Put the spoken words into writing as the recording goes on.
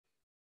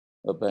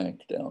a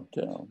bank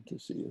downtown to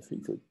see if he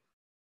could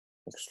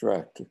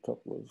extract a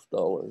couple of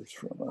dollars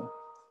from a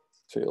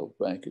failed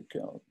bank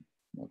account,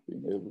 not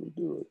being able to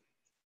do it.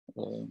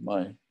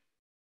 My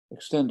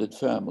extended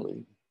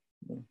family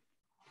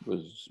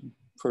was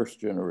first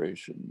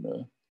generation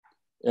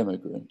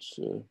immigrants,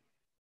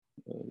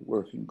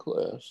 working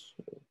class,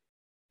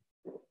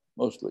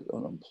 mostly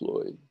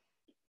unemployed,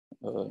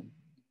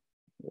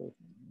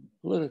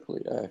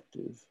 politically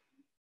active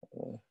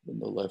in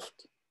the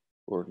left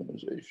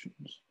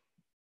organizations.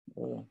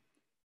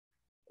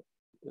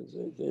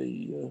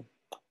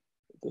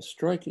 The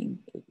striking,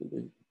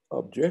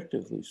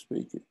 objectively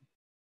speaking,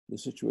 the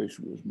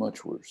situation was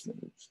much worse than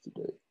it is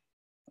today.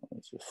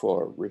 It's a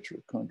far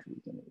richer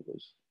country than it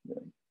was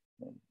then,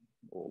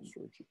 all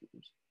sorts of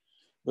ways.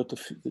 But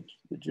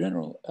the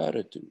general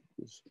attitude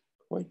was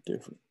quite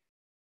different.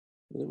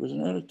 There was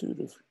an attitude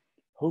of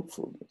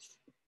hopefulness,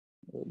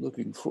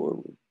 looking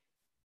forward,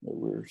 that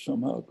we're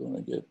somehow going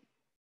to get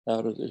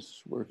out of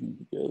this working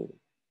together.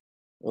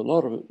 A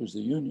lot of it was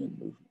the union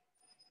movement.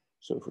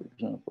 So, for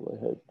example, I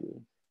had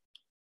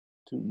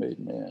two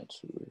maiden aunts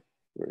who were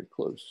very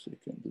close. They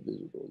came to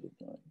visit all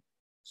the time,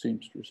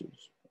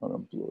 seamstresses,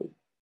 unemployed.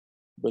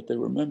 But they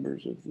were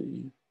members of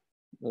the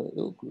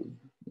ILGU,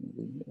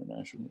 the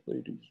International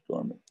Ladies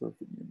Garment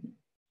Worker Union,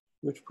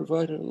 which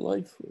provided a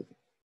life for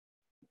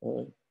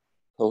them.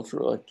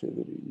 Cultural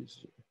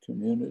activities,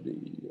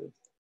 community,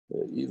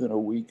 even a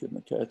week in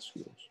the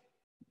Catskills.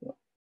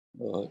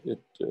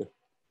 It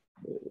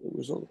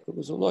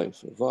was a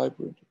life, a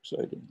vibrant,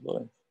 exciting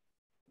life.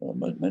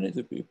 Many of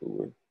the people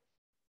were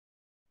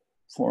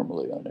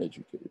formally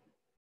uneducated.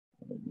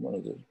 I mean, one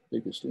of the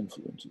biggest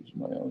influences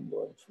in my own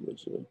life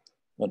was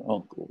an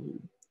uncle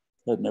who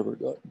had never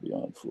gotten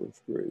beyond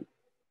fourth grade.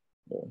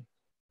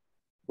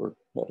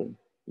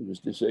 He was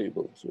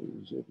disabled, so he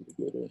was able to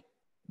get a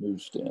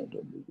newsstand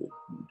under the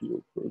New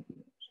Deal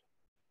programs.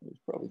 He was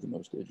probably the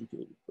most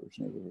educated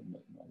person I've ever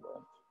met in my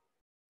life.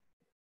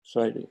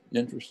 Excited,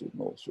 interested in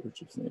all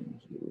sorts of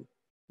things. There were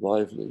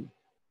lively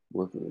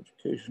worker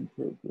education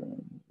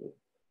programs.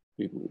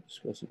 People were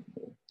discussing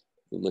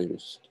the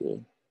latest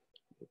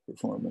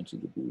performance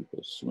of the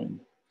Budapest Swing,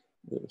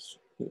 the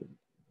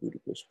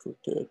Budapest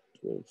Quartet,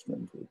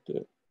 String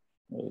Quartet,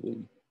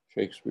 the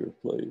Shakespeare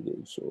play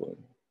they saw in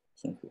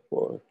Central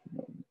Park.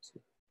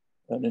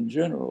 And in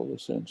general, the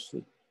sense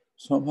that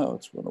somehow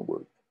it's going to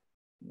work.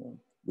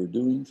 We're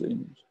doing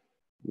things,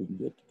 we can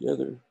get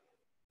together.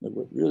 And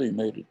what really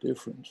made a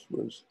difference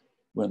was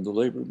when the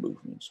labor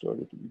movement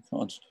started to be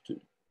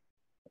constituted.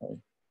 I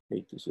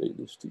hate to say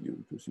this to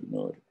you because you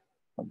know it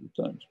 100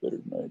 times better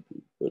than I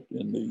do, but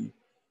in the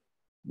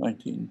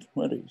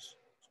 1920s,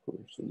 of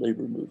course, the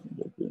labor movement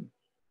had been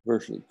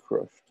virtually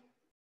crushed.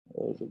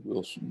 The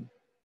Wilson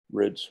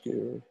Red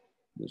Scare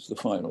was the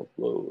final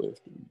blow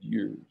after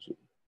years of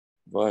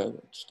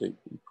violent state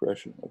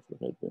repression of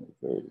what had been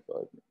a very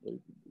vibrant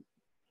labor movement.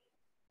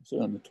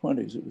 So in the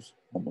 20s, it was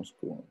almost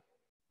gone.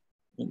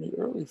 In the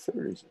early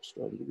 30s, it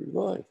started to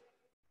revive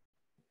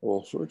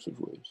all sorts of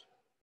ways.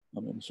 I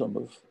mean, some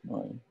of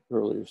my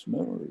earliest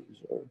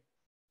memories are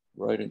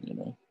riding in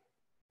a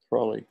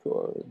trolley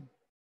car, and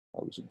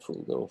I was in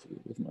Philadelphia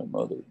with my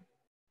mother,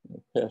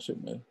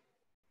 passing a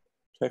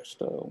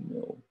textile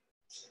mill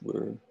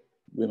where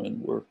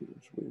women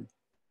workers were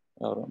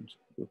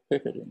were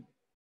picketing,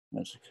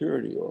 and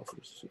security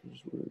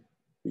officers were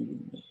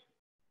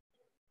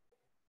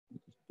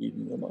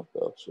beating them up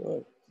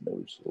outside. They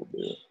were still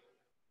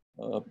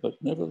there.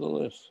 But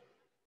nevertheless,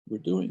 we're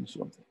doing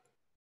something.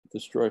 The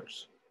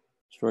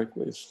strike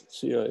waves,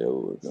 CIO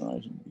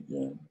organizing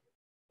began.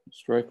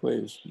 Strike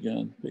waves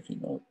began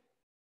picking up.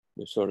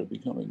 They started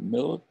becoming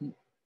militant.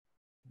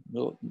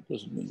 Militant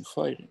doesn't mean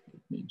fighting,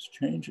 it means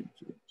changing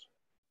things.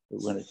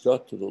 But when it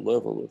got to the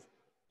level of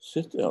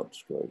sit-down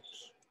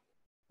strikes,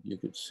 you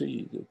could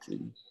see that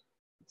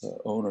the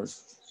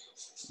owners,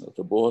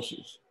 the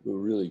bosses, were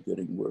really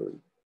getting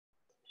worried.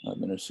 I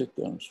mean, a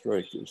sit-down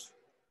strike is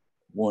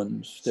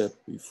one step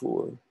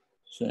before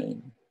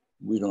saying,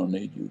 we don't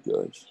need you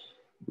guys.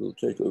 We'll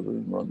take over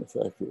and run the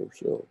factory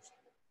ourselves.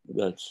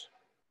 That's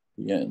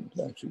the end.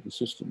 Actually, the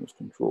system of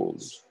control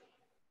is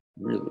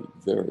really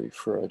very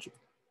fragile.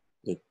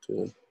 It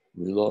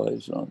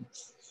relies on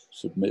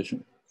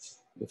submission.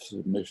 If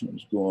submission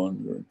is gone,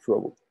 you're in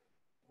trouble.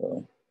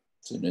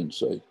 It's an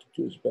insight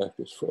that goes back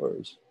as far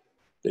as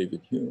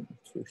David Hume,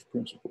 First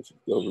Principles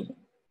of Government.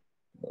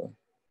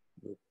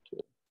 That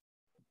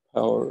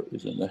power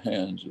is in the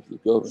hands of the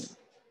governed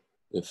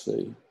if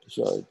they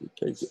decide to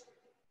take it.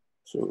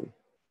 So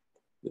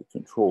the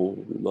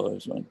control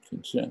relies on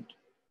consent.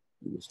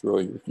 You withdraw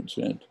your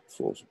consent, it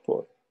falls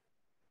apart.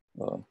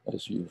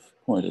 As you've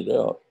pointed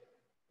out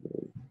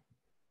very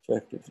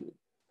effectively,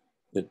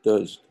 it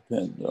does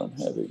depend on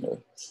having a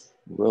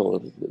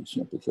relatively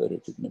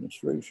sympathetic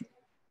administration.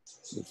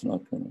 It's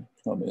not going to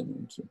come in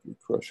and simply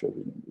crush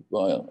everything with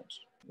violence,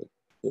 like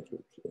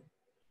Hitler said.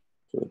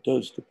 So it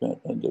does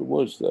depend, and there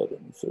was that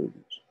in the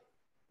 30s.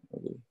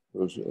 The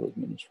Roosevelt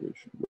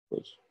administration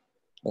was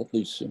at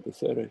least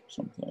sympathetic,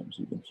 sometimes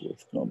even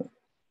forthcoming.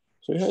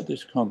 So you had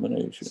this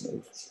combination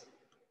of,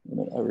 I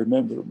mean, I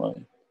remember my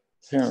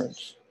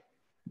parents,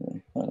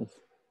 kind of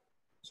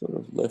sort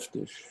of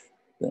leftish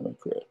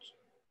Democrats.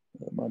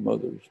 My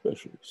mother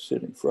especially,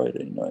 sitting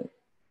Friday night,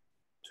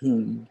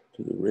 tuned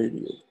to the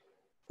radio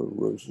for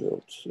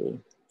Roosevelt's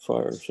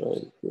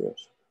fireside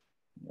address,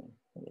 on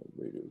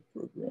a radio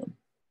program.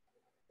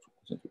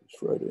 I think it was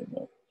Friday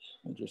night,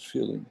 and just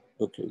feeling,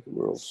 okay, the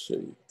world's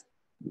saved.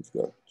 We've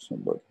got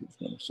somebody who's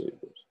going to save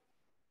us.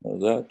 Now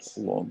that,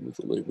 along with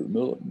the labor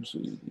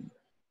militancy,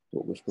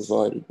 what was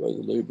provided by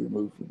the labor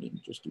movement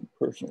and just in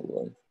personal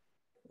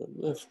life,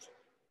 left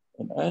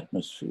an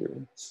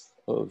atmosphere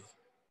of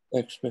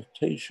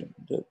expectation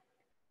that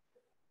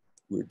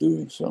we're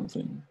doing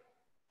something,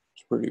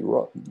 it's pretty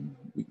rotten,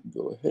 we can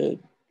go ahead,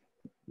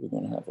 we're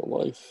going to have a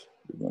life,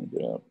 we're going to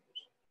get out of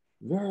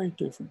this. Very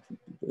different from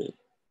today.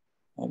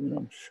 I mean,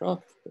 I'm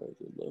shocked by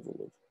the level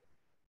of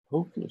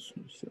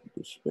hopelessness and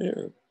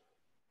despair.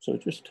 So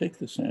just take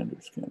the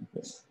Sanders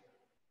campaign,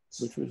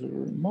 which was a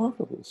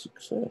remarkable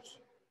success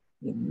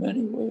in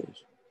many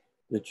ways.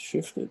 It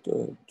shifted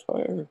the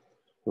entire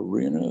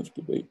arena of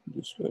debate and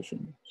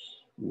discussion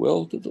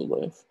well to the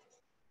left.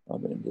 I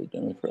mean, the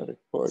Democratic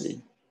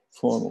Party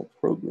formal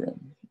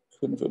program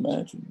couldn't have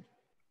imagined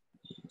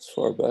as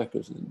far back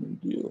as the New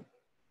Deal.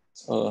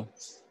 The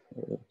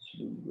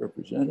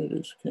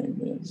representatives came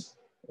in.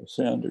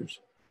 Sanders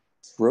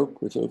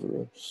broke with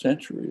over a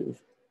century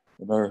of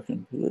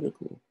American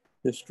political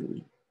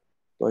history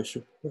by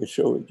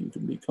showing you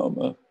can become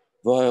a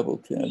viable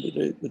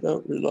candidate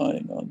without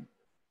relying on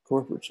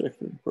corporate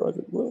sector and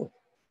private wealth.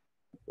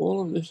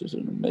 All of this is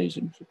an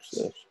amazing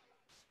success.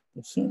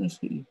 As soon as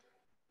he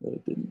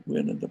didn't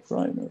win in the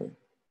primary,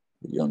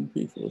 the young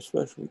people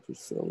especially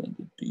just fell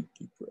into deep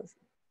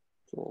depression.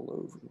 It's all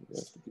over, we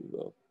have to give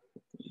up,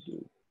 what can we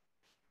do?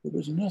 There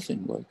was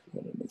nothing like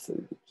that in the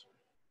 30s,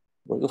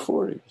 or the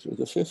 40s, or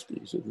the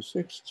 50s, or the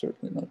 60s,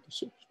 certainly not the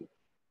 60s.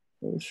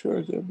 I was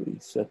sure there'd be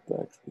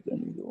setbacks, but then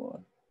you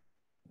go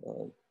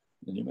on.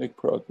 And you make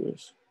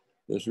progress,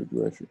 there's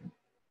regression,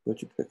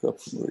 but you pick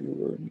up from where you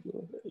were and you go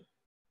ahead.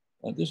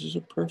 And this is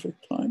a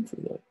perfect time for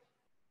that.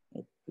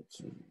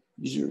 It's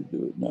easier to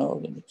do it now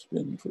than it's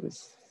been for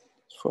as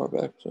far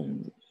back as I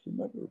can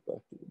remember,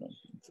 back to the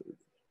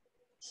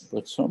 1930s.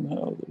 But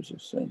somehow there's a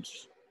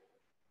sense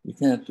you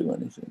can't do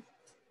anything.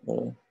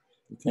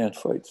 You can't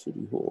fight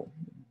City Hall.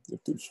 They're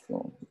too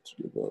strong. Let's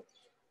give up.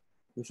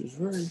 Which is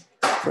very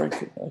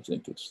striking. I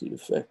think it's the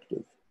effect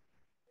of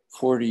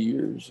 40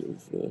 years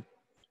of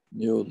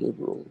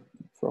neoliberal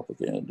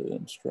propaganda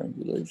and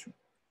strangulation,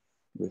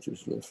 which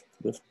has left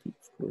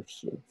people, of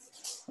course,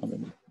 I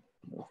mean,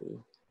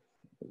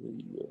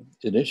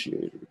 the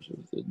initiators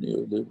of the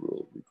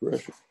neoliberal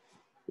regression,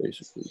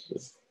 basically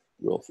the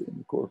wealthy and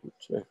the corporate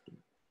sector,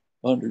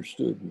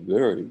 understood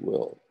very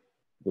well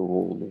the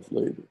role of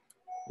labor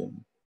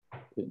in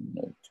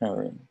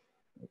carrying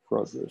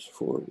progress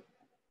forward.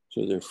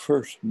 So their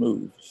first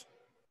moves,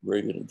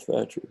 Reagan and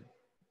Thatcher,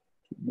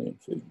 two main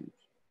figures,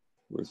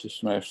 were to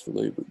smash the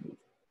labor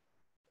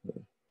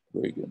movement.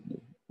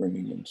 Reagan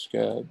bringing in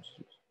scabs,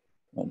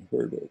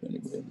 unheard of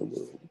anywhere in the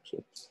world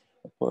except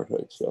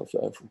apartheid South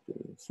Africa,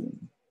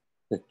 soon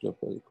picked up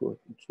by the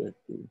corporate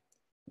sector.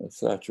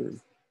 Thatcher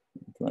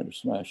trying to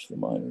smash the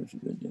miners'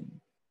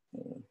 union.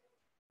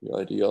 The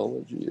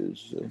ideology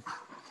is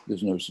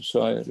there's no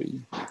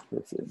society.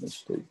 Her famous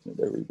statement,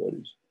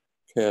 everybody's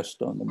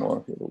cast on the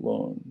market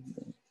alone.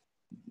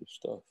 The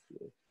stuff,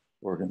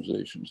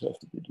 organizations have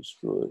to be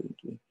destroyed.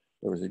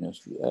 Everything has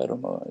to be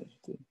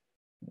atomized.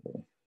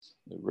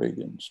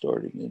 Reagan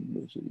starting in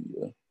with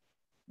a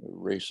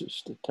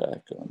racist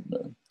attack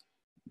on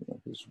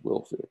his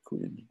welfare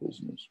queen's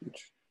business,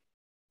 which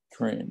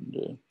trained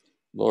a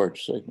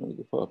large segment of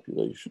the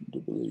population to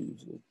believe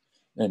that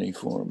any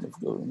form of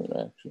government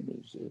action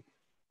is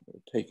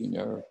taking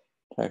our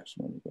tax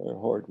money, our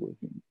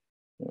hardworking,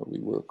 we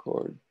work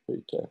hard,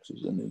 pay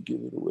taxes, and they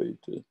give it away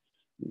to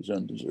these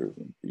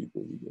undeserving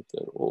people. You get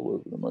that all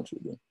over much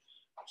of the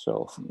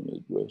South and the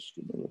Midwest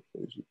and other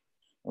places.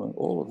 I mean,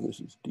 all of this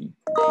is deep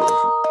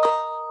regression.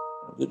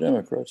 The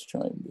Democrats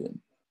chimed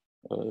in.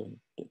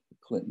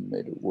 Clinton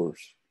made it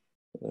worse.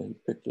 He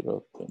picked it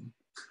up and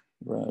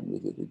ran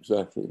with it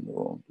exactly in the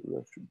wrong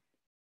direction.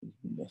 There's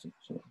been nothing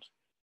since.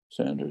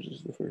 Sanders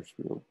is the first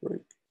real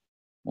break,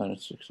 and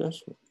it's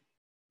successful.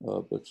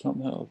 But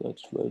somehow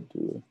that's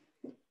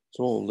it's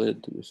all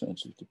led to a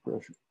sense of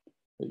depression.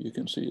 You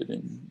can see it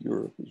in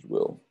Europe as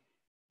well,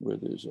 where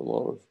there's a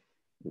lot of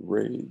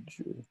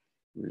rage,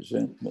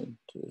 resentment,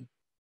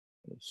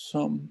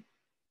 some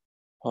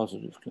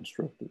positive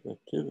constructive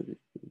activity,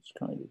 but it's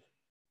kind of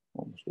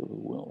almost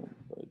overwhelmed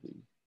by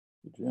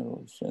the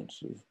general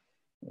sense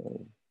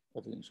of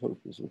everything's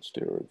hopeless, let's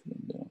tear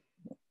everything down.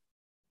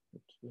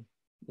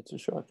 It's a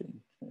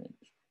shocking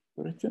change,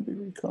 but it can be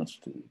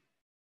reconstituted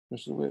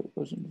just the way it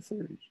was in the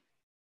 30s.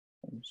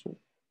 And so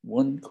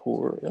one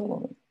core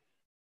element,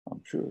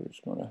 I'm sure, is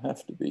going to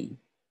have to be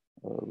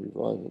a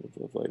revival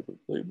of a vibrant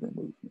labor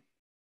movement.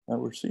 And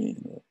we're seeing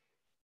that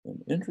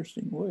in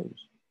interesting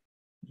ways.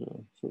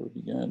 So it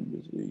began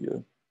with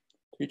the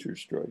teacher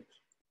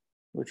strikes,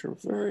 which are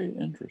very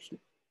interesting.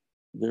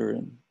 They're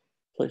in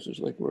places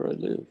like where I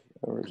live,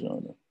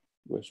 Arizona,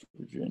 West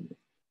Virginia,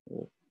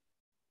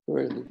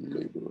 very little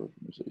labor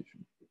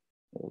organization,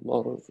 a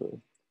lot of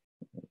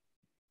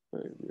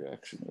very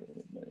reactionary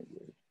in many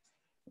ways.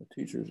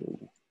 Teachers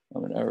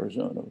I'm in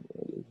Arizona,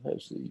 where it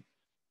has the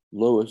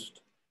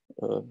lowest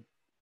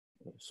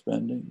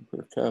spending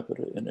per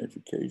capita in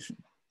education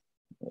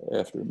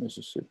after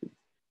Mississippi,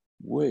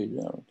 way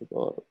down at the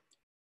bottom.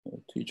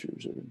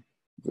 Teachers are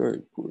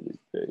very poorly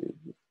paid.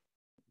 The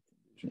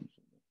conditions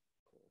in the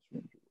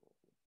classrooms are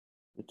awful.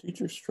 The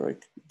teacher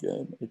strike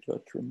began, it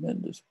got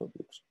tremendous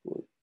public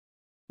support.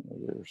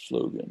 Their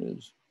slogan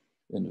is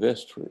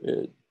 "Invest for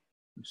Ed."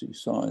 You see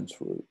signs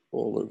for it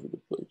all over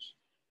the place.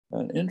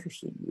 And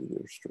interestingly,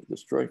 the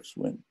strikes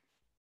went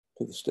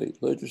to the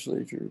state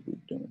legislature,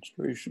 big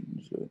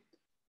demonstrations.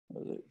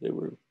 They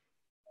were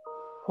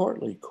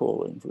partly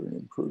calling for an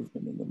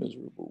improvement in the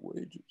miserable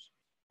wages.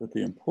 But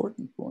the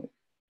important point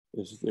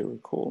is they were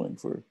calling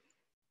for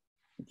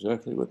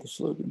exactly what the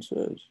slogan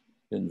says: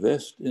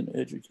 invest in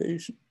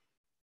education.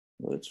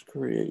 Let's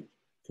create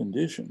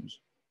conditions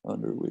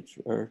under which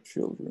our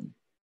children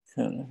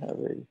can have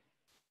a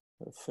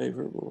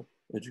favorable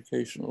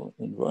educational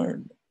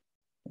environment,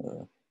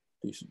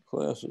 decent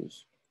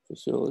classes,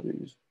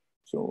 facilities,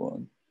 so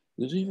on.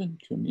 There's even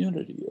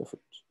community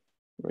efforts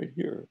right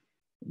here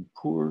in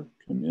poor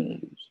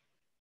communities.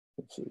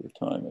 If there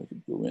were time, I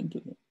could go into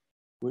them,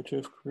 which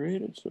have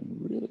created some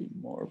really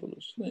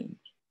marvelous things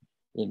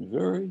in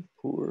very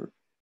poor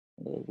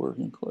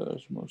working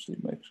class, mostly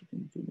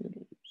Mexican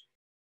communities.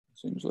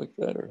 Things like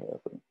that are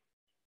happening.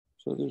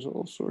 So there's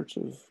all sorts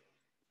of,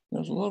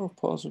 there's a lot of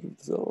positive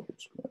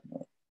developments going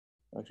on.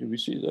 Actually, we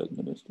see that in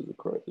the midst of the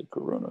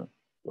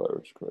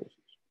coronavirus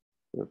crisis.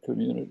 There are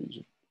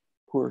communities,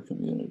 poor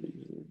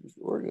communities, that are just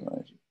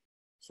organizing,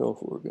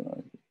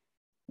 self-organizing.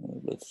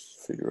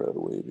 Let's figure out a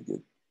way to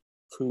get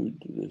food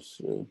to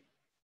this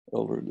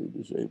elderly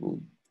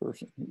disabled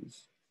person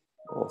who's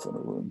off in a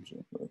room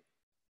somewhere.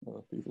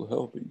 People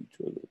helping each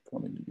other,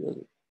 coming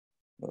together.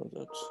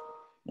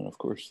 And of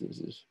course,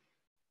 there's this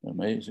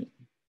amazing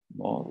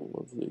model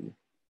of the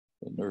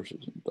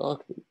nurses and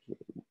doctors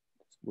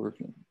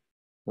working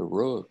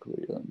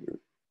heroically under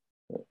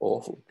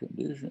awful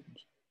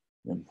conditions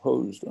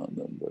imposed on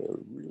them by a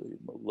really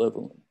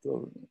malevolent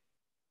government,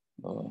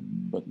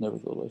 but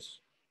nevertheless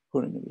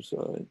putting it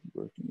aside,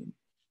 working in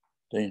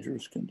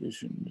dangerous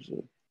conditions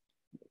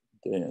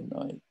day and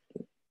night,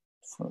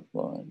 front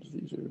lines.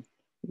 These are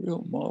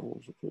real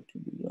models of what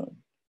can be done.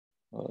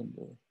 And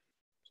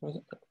so I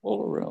think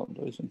all around,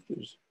 I think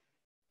there's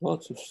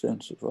lots of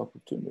sense of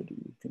opportunity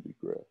that can be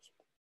grasped.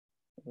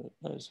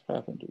 As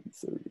happened in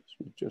the 30s.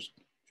 We just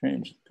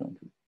changed the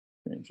country,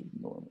 changed it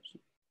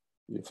enormously.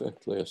 The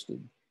effect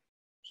lasted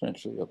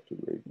essentially up to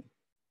Reagan.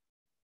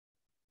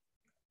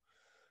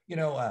 You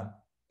know,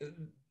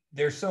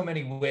 there's so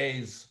many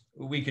ways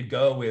we could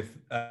go with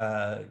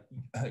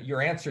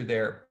your answer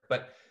there,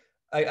 but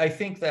I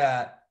think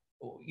that,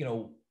 you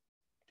know,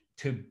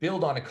 to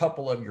build on a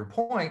couple of your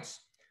points,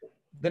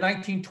 the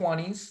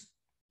 1920s,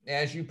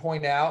 as you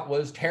point out,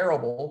 was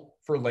terrible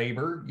for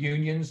labor,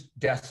 unions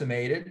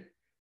decimated,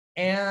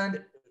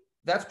 and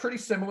that's pretty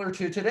similar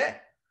to today.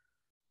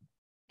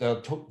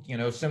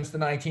 Since the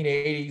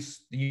 1980s,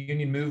 the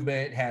union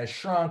movement has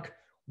shrunk,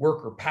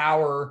 worker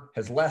power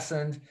has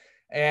lessened,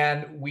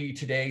 and we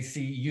today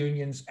see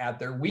unions at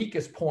their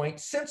weakest point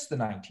since the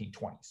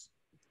 1920s.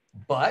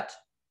 But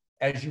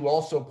as you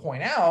also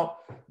point out,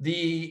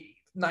 the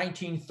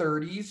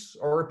 1930s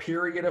are a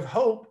period of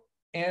hope.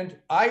 And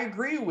I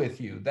agree with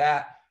you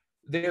that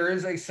there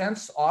is a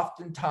sense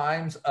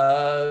oftentimes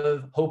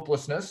of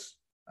hopelessness.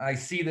 I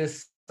see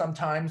this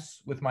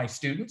sometimes with my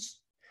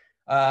students.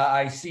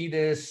 I see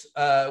this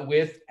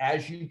with,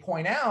 as you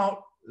point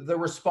out, the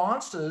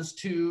responses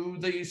to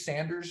the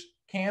Sanders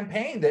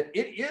campaign, that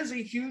it is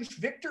a huge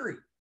victory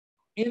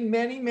in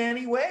many,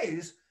 many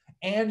ways.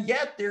 And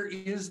yet there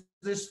is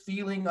this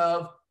feeling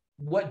of,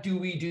 what do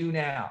we do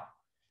now?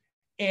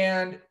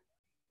 And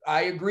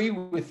I agree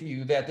with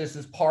you that this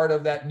is part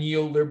of that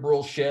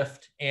neoliberal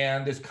shift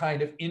and this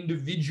kind of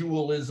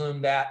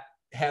individualism that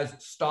has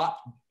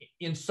stopped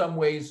in some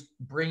ways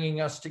bringing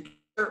us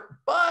together.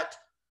 But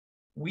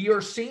we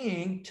are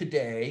seeing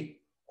today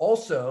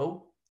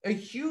also a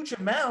huge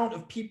amount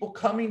of people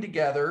coming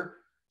together,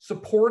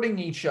 supporting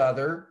each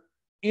other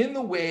in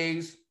the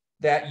ways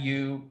that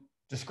you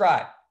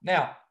describe.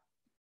 Now,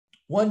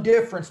 one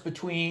difference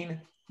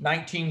between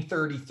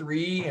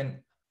 1933 and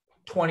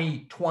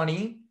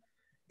 2020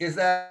 is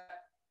that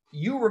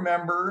you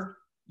remember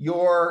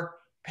your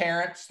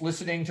parents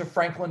listening to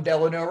Franklin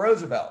Delano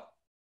Roosevelt.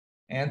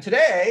 And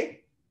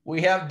today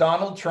we have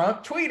Donald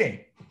Trump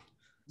tweeting.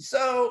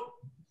 So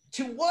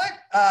to what,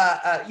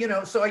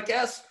 so I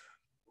guess,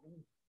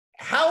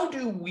 how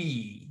do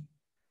we,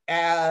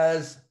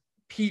 as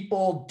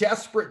people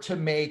desperate to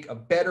make a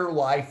better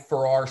life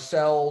for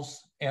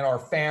ourselves and our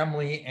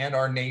family and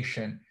our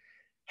nation,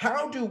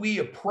 how do we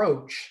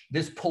approach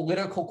this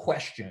political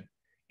question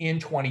in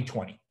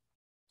 2020?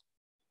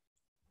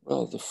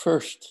 Well, the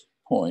first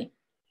point,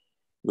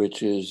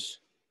 which is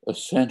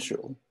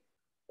essential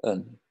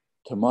and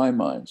to my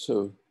mind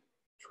so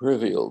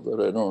trivial that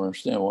I don't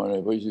understand why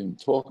anybody's even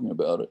talking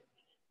about it,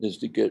 is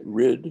to get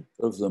rid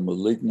of the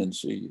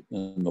malignancy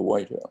in the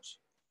White House,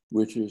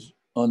 which is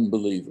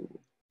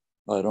unbelievable.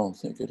 I don't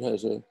think it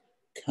has a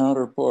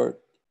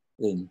counterpart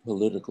in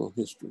political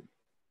history.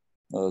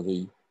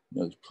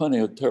 There's plenty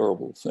of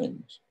terrible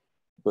things,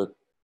 but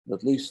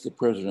at least the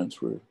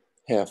presidents were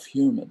half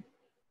human.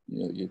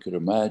 You could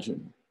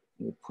imagine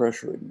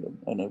pressuring them,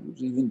 and it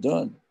was even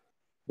done.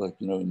 Like,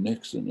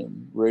 Nixon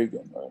and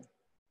Reagan.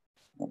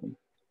 I mean,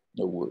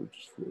 no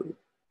words for it.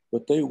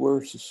 But they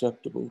were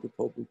susceptible to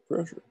public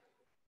pressure.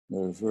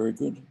 There are very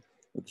good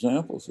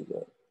examples of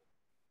that.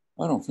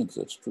 I don't think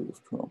that's true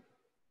of Trump.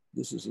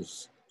 This is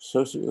a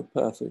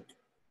sociopathic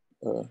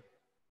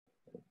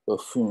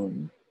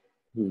buffoon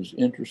who's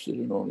interested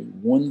in only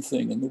one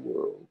thing in the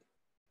world,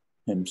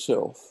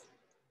 himself,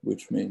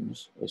 which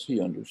means, as he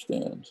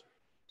understands,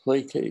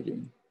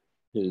 placating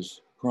his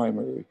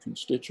primary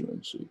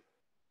constituency,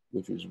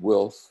 which is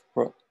wealth,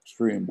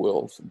 extreme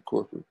wealth and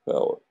corporate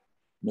power.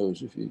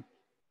 Knows if you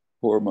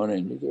pour money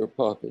into their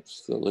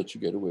pockets, they'll let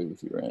you get away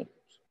with your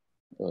antics,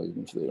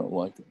 even if they don't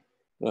like them.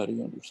 That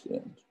he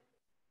understands.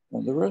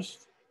 And the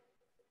rest,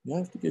 you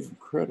have to give him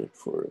credit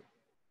for it.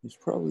 He's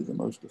probably the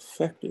most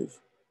effective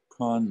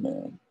con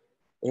man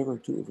ever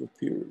to have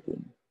appeared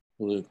in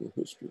political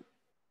history.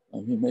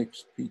 And he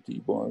makes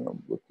P.T.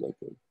 Barnum look like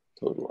a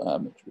total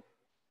amateur.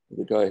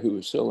 The guy who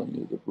was selling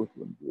you the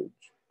Brooklyn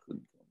Bridge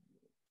couldn't come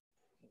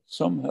near.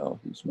 Somehow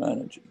he's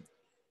managing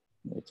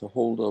to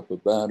hold up a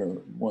banner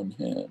in one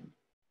hand,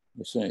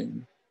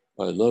 saying,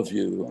 I love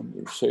you, I'm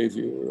your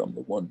savior, I'm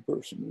the one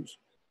person who's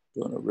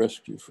going to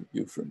rescue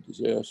you from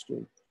disaster.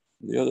 On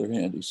the other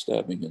hand, he's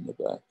stabbing in the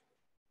back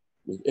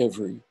with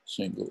every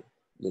single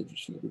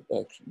legislative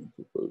action and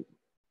proposal.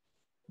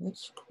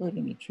 That's quite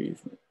an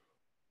achievement.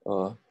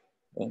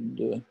 And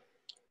I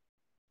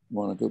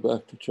want to go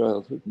back to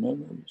childhood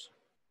memories.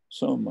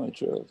 Some of my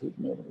childhood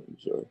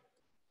memories are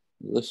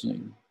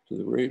listening to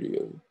the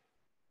radio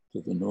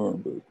to the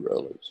Nuremberg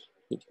rallies,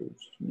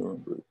 Hitler's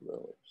Nuremberg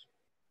rallies,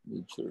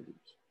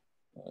 mid-30s.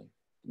 I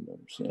didn't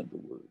understand the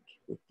words,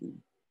 but the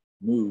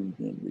mood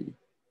and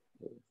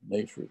the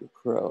nature of the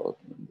crowd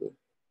and the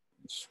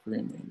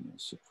screaming and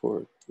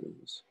support to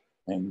this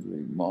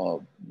angry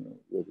mob,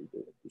 ready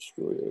to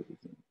destroy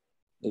everything.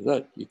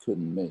 That you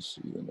couldn't miss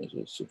even as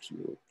a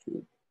 6-year-old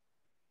kid.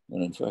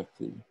 And in fact,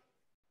 the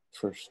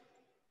first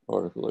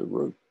article I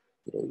wrote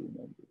that I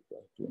remember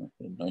back in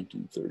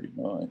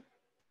 1939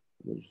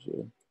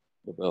 was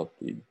about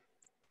the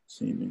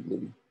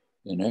seemingly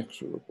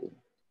inexorable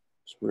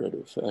spread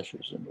of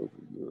fascism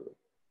over Europe.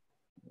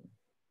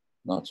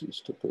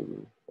 Nazis took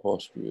over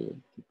Austria,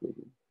 took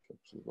over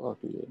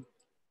Czechoslovakia.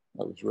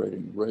 I was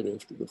writing right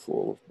after the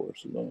fall of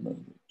Barcelona.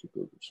 They took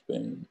over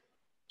Spain.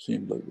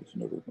 Seemed like it was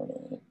never going to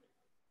end.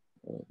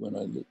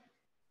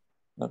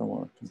 I don't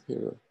want to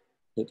compare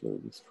Hitler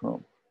with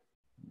Trump.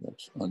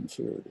 That's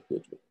unfair to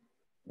Hitler.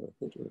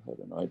 Hitler had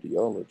an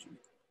ideology,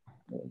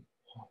 a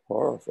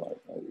horrifying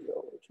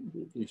ideology,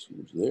 but at least he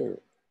was there.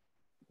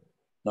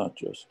 Not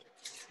just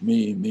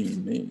me.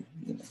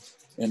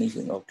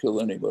 Anything, I'll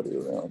kill anybody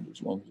around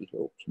as long as it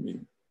helps me.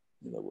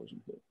 That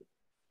wasn't Hitler.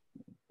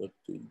 But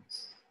the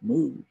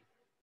mood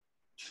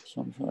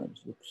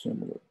sometimes looks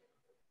similar.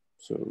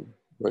 So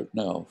right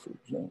now, for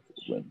example,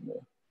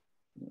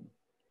 when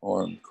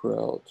armed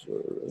crowds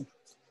are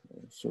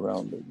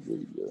surrounding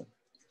the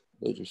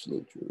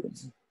legislature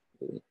and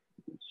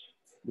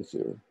with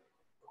their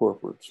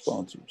corporate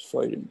sponsors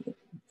fighting them,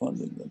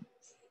 funding them,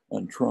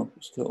 and Trump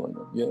is telling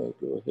them, yeah,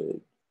 go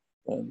ahead,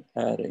 and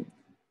adding,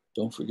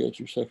 don't forget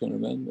your Second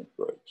Amendment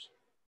rights.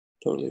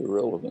 Totally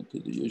irrelevant to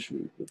the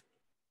issue, but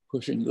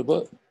pushing the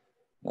button,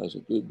 as a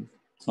good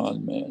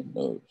con man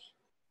knows.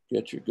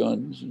 Get your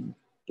guns and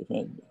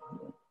defend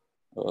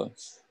them.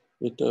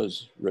 It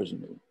does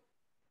resonate,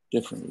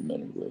 different in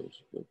many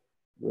ways, but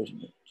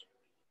resonates.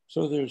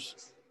 So there's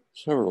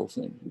several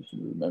things we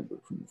can remember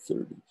from the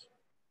 30s.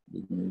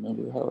 We can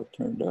remember how it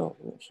turned out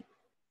also.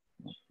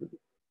 Not pretty.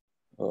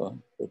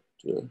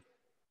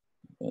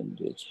 And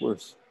it's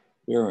worth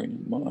bearing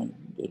in mind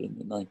that in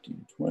the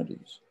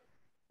 1920s,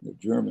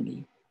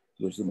 Germany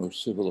was the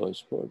most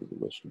civilized part of the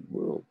Western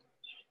world.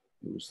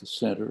 It was the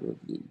center of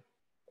the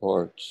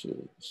arts,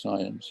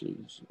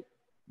 sciences,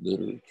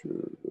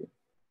 literature.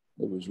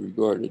 It was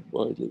regarded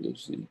widely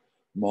as the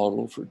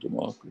model for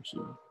democracy.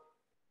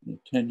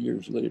 10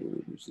 years later,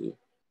 it was the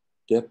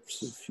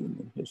depths of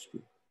human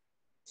history.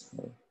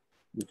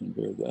 We can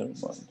bear that in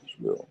mind as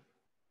well.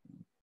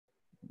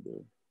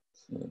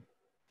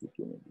 Could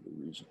go into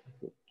the reason,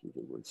 but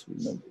they're worth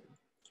remembering.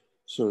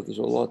 So there's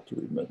a lot to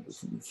remember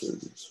from the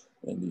 30s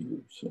and the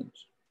years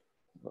since.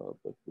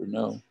 But we're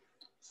now,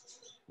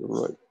 you're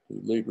right, the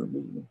labor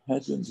movement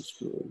had been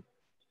destroyed,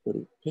 but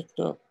it picked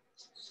up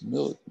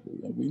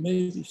militantly. And we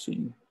may be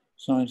seeing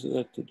signs of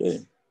that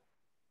today.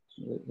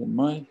 In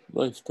my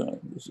lifetime,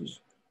 this is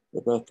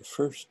about the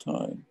first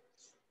time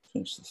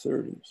since the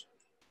 30s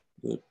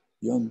that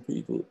young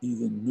people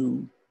even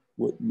knew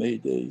what May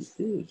Day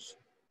is.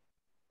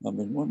 I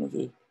mean, one of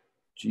the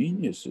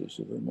geniuses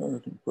of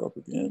American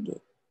propaganda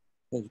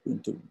has been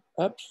to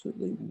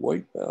absolutely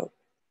wipe out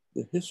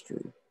the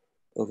history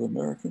of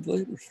American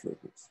labor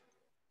struggles.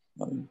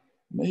 I mean,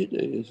 May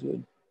Day is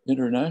an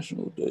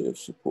international day of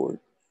support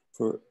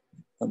for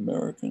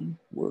American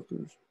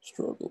workers'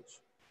 struggles,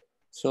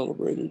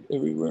 celebrated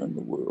everywhere in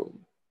the world.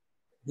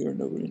 Here,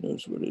 nobody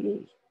knows what it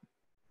is.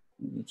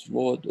 And it's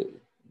Law Day.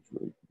 It's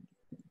very,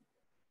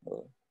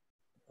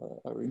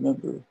 I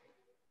remember,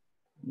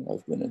 I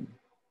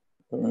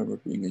remember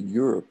being in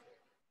Europe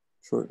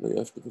shortly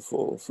after the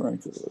fall of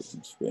Franco. I was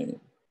in Spain,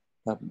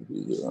 happened to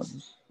be there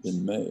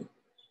in May.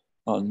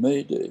 On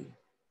May Day,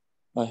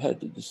 I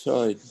had to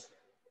decide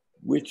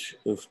which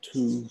of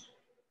two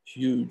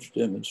huge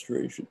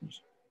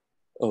demonstrations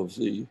of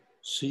the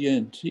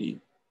CNT,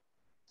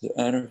 the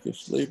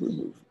anarchist labor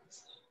movement,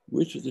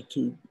 which of the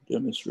two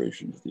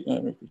demonstrations of the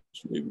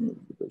anarchist labor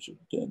movement I should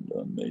attend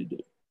on May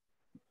Day.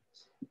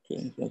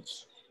 Okay,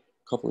 that's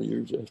a couple of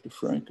years after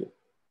Franco.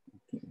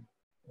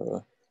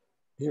 Okay.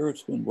 Here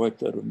it's been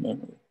wiped out of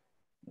memory.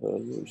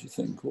 There's a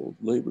thing called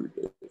Labor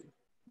Day,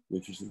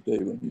 which is the day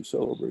when you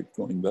celebrate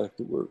going back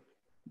to work.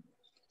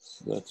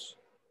 That's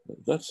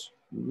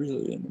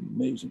really an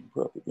amazing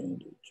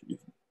propaganda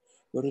achievement,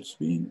 but it's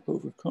being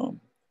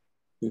overcome.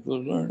 People are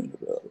learning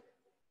about it.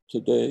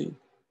 Today,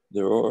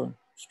 there are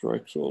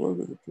strikes all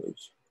over the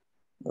place.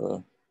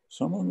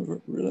 Some of them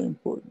are really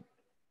important.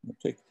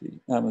 Take the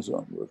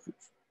Amazon workers.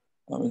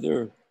 I mean,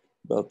 they're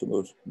about the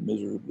most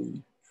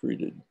miserably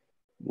treated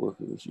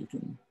workers you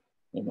can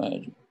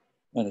imagine.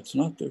 And it's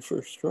not their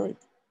first strike.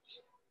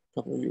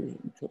 A couple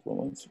of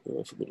months ago,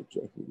 I forget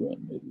exactly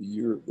when, maybe a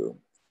year ago,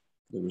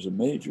 there was a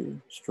major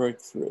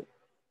strike threat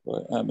by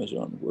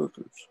Amazon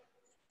workers,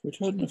 which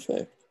had an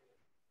effect.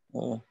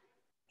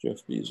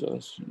 Jeff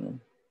Bezos,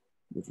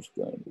 richest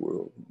guy in the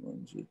world who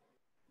runs it,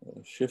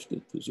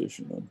 shifted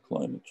position on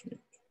climate change.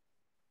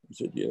 He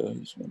said, yeah,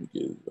 he's going to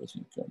give, I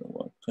think, kind of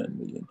like $10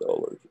 million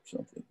or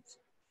something,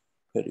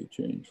 petty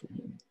change for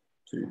him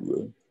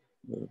to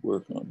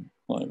work on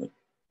climate,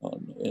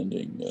 on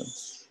ending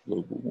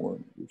global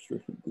warming,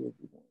 restricting global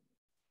warming.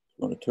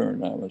 He's going to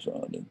turn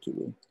Amazon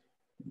into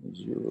a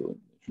zero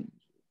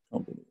emissions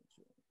company.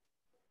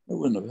 It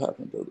wouldn't have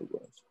happened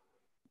otherwise.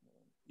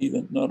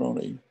 Even not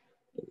only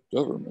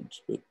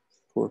governments, but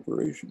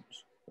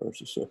corporations are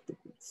susceptible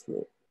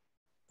to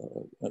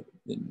threat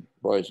in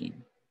rising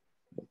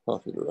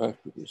popular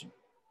activism.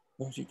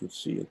 As you could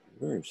see it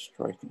very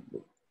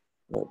strikingly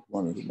at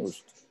one of the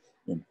most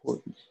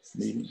important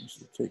meetings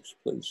that takes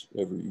place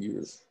every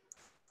year,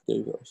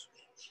 Davos,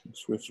 in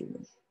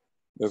Switzerland.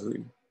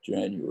 Every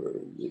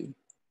January, the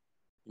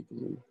people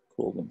who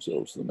call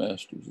themselves the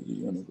masters of the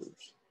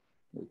universe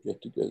they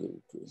get together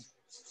to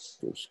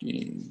go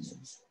skiing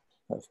and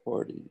have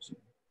parties and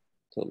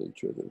tell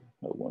each other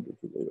how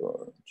wonderful they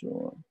are and so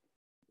on.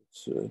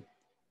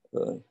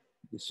 It's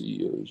the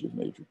CEOs of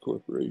major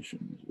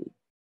corporations,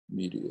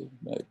 media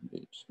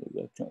magnates,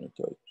 that kind of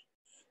types.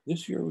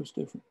 This year was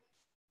different.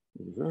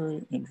 It was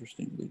very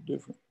interestingly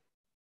different.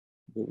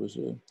 There was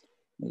the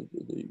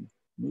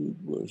mood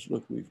was,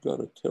 look, we've got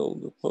to tell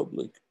the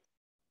public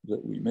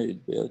that we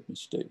made bad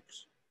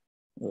mistakes.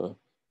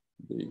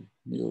 The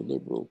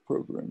neoliberal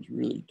programs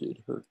really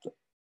did hurt them.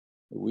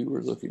 We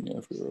were looking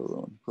after our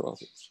own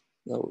profits.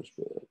 That was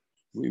bad.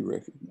 We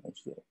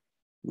recognize that.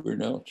 We're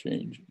now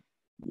changing.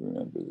 You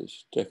remember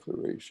this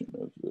declaration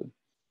of the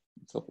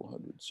couple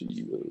hundred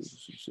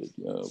CEOs who said,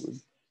 yeah,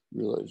 we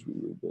realized we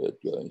were bad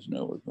guys.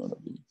 Now we're going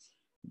to be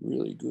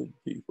really good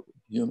people,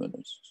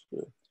 humanists.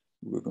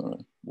 We're going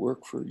to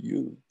work for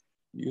you.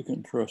 You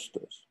can trust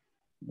us.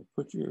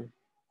 Put your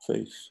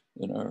faith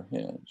in our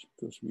hands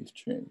because we've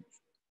changed.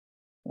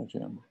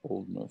 Actually, I'm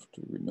old enough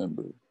to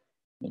remember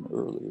an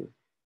earlier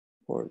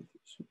part of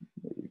this. You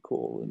may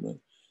recall in the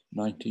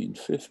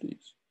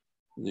 1950s,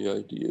 the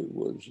idea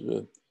was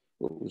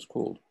what was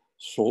called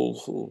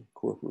soulful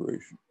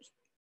corporations.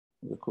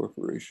 The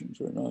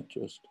corporations are not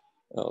just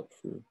out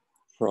for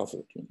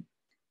profit and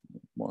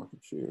market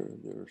share,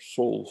 they're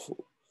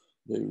soulful.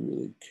 They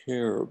really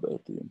care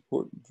about the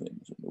important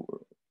things in the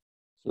world.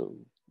 So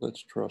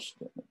let's trust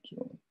them and so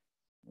on.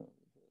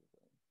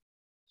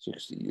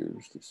 60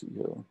 years to see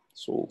how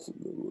soulful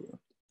they were.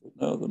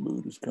 But now the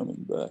mood is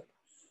coming back,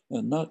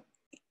 and not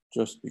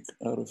just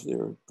out of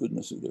their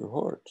goodness of their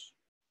hearts.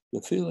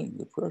 They're feeling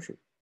the pressure.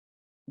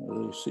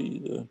 Now they see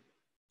the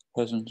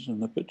peasants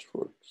and the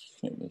pitchforks,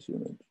 famous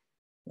image,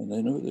 and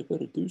they know they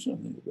better do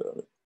something about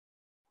it.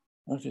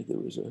 I think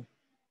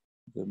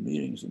the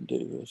meetings in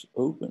Davos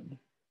opened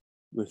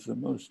with the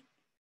most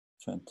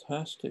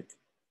fantastic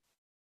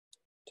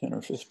 10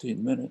 or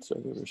 15 minutes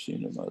I've ever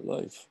seen in my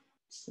life.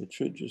 It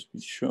should just be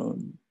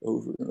shown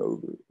over and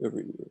over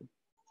everywhere,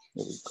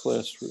 every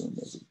classroom,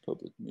 every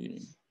public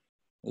meeting.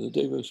 The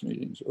Davos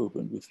meetings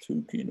opened with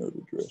two keynote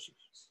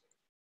addresses.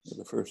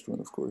 The first one,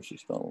 of course,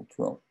 is Donald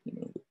Trump,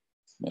 the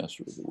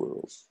master of the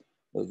world.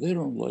 They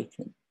don't like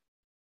him.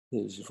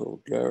 His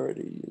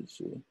vulgarity,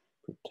 his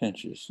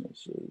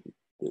pretentiousness,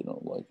 they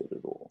don't like it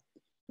at all.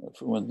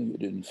 For one thing,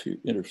 it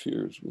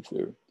interferes with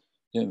their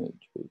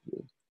image of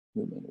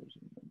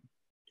humanism and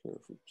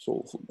careful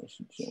soulfulness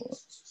and so on.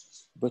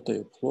 But they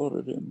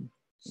applauded him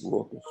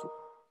raucously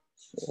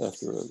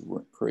after a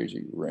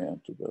crazy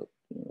rant about,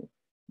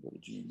 what a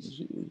genius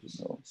he is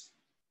and how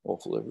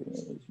awful everyone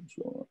is and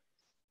so on.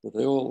 But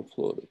they all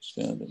applauded,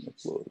 standing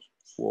applause.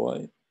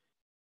 Why?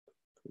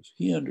 Because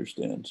he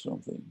understands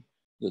something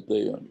that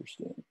they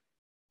understand.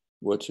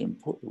 What's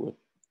important, what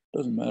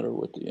doesn't matter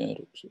what the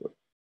antics are.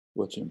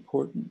 What's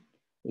important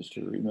is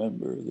to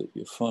remember that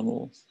you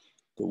funnel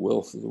the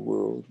wealth of the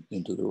world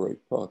into the right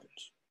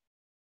pockets.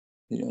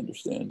 He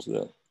understands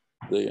that.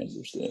 They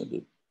understand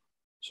it.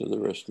 So the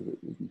rest of it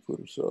we can put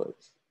aside.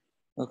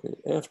 Okay,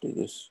 after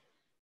this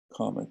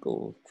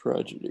comical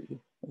tragedy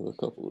of a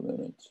couple of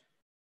minutes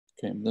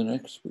came the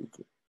next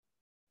speaker,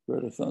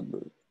 Greta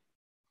Thunberg,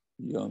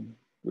 a young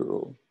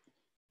girl,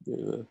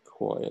 gave a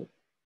quiet,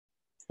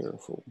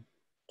 careful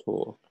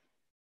talk,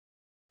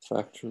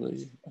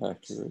 factually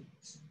accurate,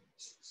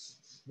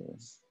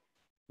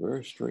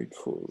 very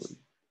straightforward,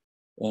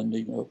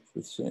 ending up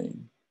with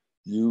saying,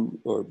 "You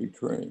are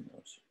betraying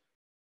us,"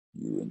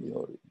 you in the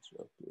audience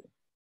out there.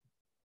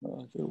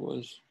 There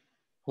was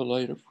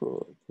polite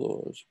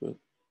applause, but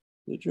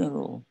the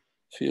general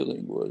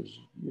feeling was,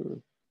 "You're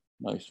a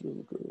nice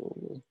little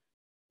girl,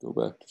 go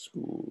back to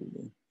school,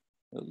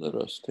 and let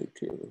us take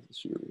care of the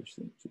serious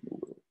things in the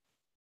world."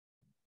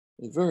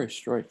 It's very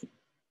striking.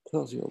 It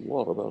tells you a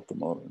lot about the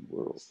modern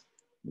world,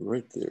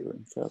 right there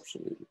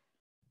encapsulated.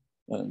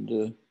 And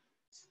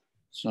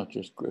it's not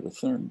just Greta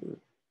Thunberg.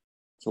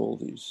 It's all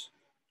these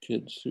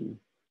kids who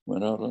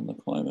went out on the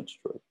climate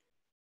strike.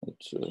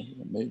 It's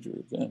a major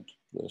event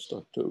last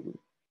October.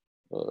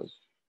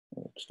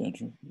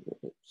 Extinction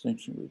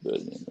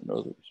Rebellion and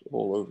others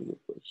all over the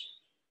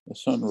place. A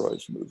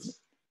sunrise movement.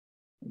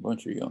 A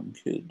bunch of young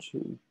kids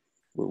who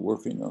were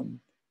working on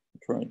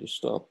trying to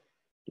stop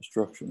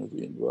destruction of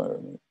the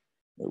environment.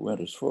 They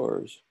went as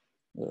far as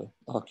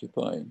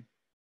occupying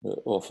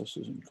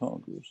offices in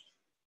Congress.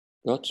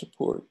 Got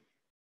support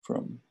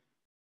from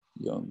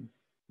young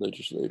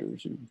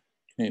legislators who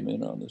came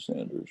in on the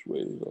Sanders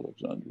wave,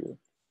 Alexandria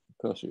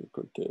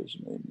Ocasio-Cortez,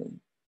 namely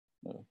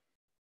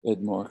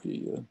Ed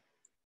Markey,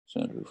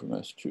 senator from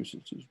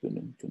Massachusetts, who's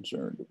been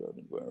concerned about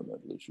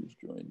environmental issues,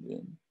 joined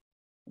in.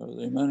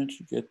 They managed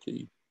to get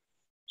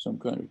some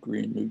kind of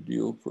Green New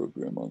Deal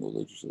program on the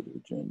legislative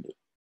agenda.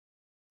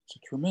 It's a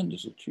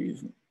tremendous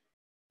achievement.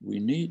 We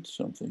need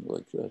something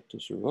like that to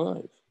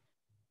survive,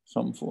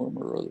 some form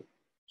or other,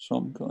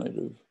 some kind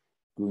of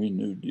Green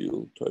New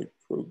Deal type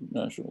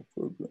national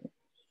program.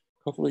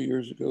 A couple of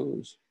years ago,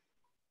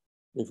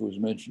 if it was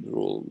mentioned at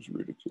all, it was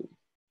ridiculed.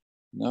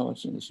 Now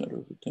it's in the center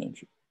of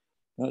attention.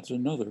 That's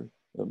another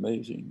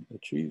amazing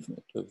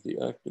achievement of the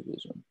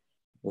activism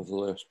of the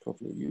last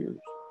couple of years.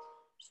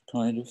 It's the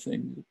kind of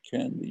thing that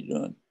can be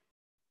done.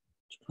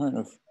 It's kind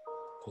of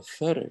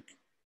pathetic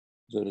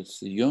that it's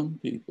the young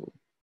people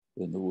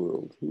in the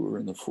world who are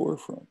in the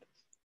forefront,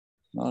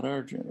 not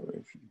our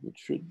generation, which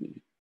should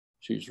be.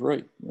 She's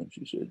right when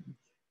she said,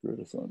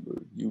 Greta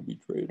Thunberg, you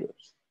betrayed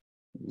us.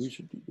 We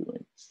should be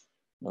doing.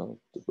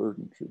 The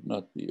burden should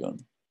not be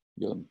on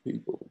young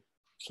people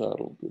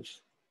saddled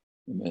with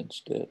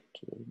immense debt,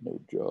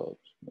 no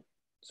jobs,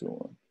 so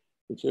on.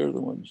 But they're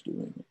the ones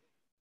doing it.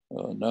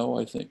 Now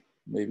I think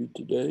maybe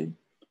today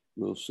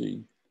we'll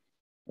see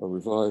a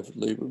revived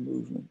labor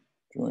movement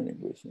joining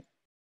with it.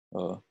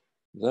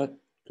 That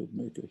could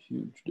make a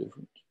huge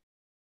difference.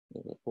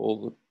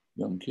 All the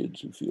young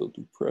kids who feel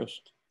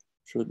depressed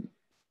shouldn't.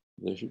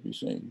 They should be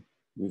saying,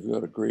 we've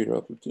got a great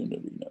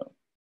opportunity now.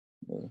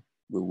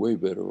 We're way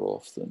better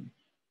off than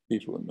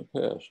people in the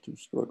past who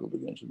struggled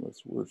against the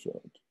much worse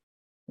odds.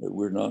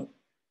 We're not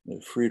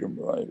freedom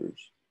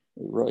riders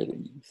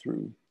riding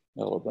through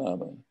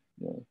Alabama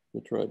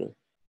to try to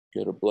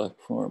get a black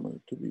farmer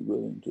to be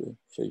willing to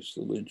face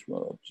the lynch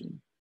mobs and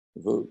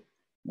vote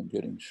and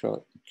getting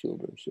shot and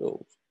killed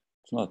ourselves.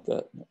 It's not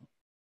that now.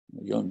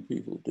 The young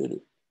people did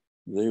it.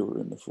 They were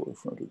in the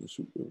forefront of the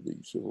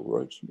civil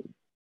rights movement.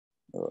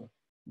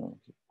 No,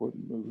 it's an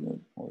important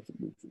movement. Martin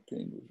Luther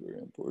King was very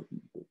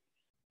important, but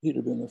he'd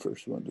have been the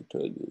first one to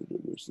tell you that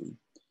it was the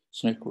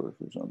snake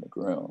workers on the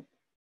ground,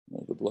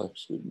 the black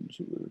students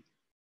who were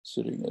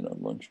sitting in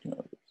on lunch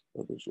counters,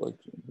 others like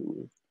them who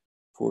were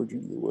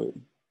forging the way,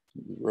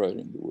 who were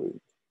riding the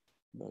wave.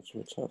 That's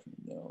what's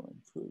happening now,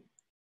 and for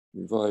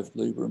revived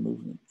labor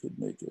movement could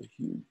make a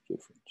huge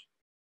difference.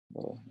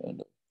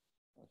 And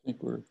I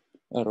think we're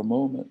at a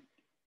moment,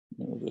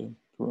 the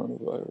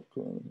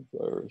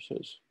coronavirus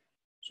has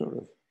sort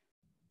of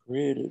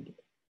created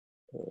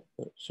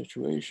a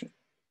situation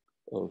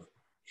of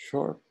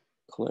sharp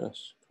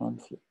class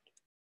conflict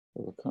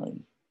of a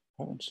kind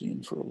I haven't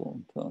seen for a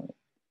long time.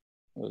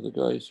 The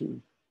guys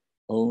who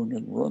own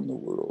and run the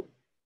world,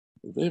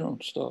 they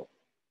don't stop.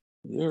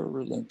 They're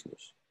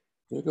relentless.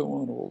 They go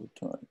on all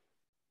the time.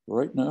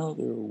 Right now,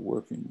 they're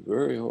working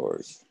very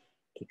hard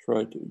to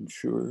try to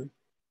ensure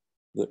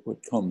that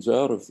what comes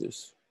out of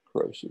this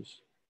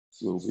crisis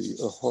will be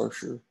a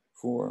harsher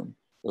form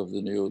of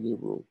the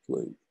neoliberal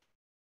plague.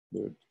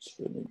 They're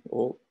spending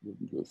all, we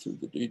can go through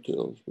the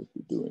details, what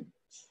they're doing.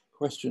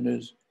 Question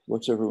is,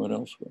 what's everyone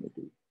else going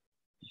to do?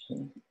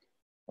 Okay?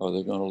 Are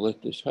they going to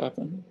let this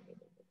happen?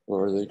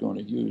 Or are they going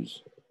to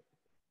use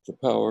the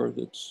power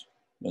that's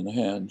in the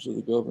hands of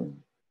the governed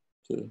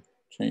to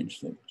change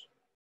things?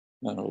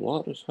 And a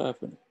lot is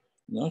happening,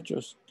 not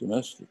just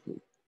domestically,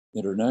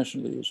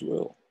 internationally as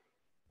well.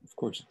 Of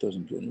course, it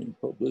doesn't get any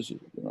publicity.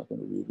 We're not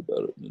going to read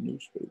about it in the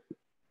newspaper.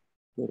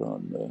 But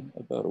on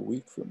about a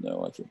week from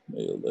now, I think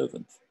May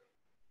 11th,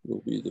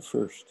 will be the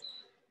first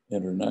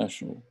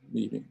international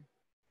meeting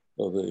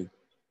of a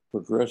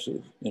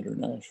progressive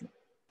international.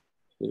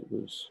 It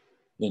was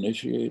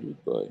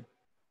initiated by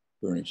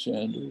Bernie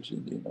Sanders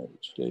in the United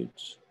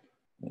States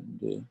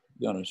and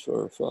Yanis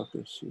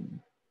Varoufakis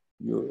in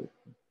Europe,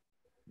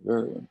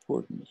 very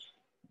important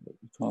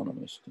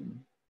economist and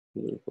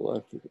political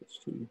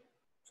activist who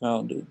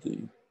founded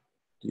the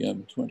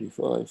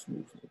M25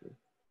 movement, a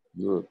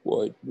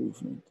Europe-wide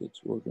movement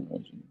that's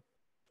organizing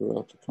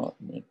throughout the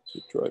continent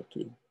to try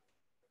to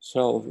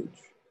salvage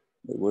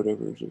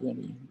whatever is of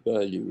any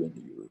value in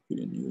the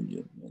European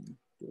Union, and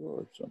there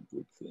are some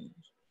good things.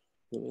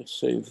 So let's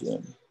save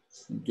them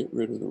and get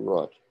rid of the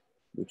rot,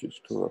 which is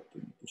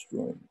corrupting,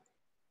 destroying.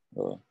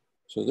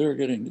 So they're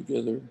getting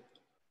together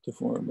to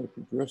form a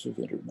progressive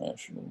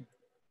international,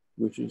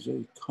 which is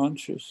a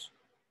conscious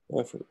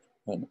effort,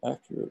 an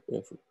accurate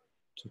effort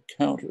to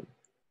counter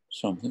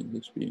something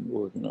that's being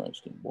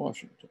organized in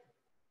Washington.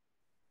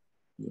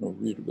 You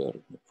don't read about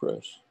it in the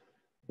press,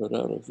 but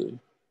out of the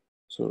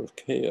sort of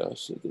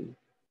chaos of the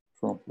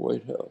Trump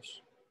White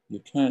House, you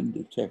can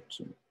detect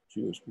some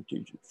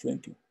geostrategic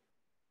thinking.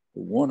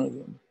 But one of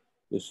them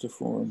is to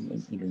form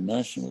an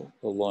international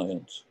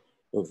alliance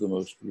of the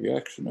most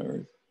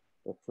reactionary,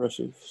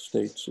 oppressive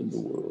states in the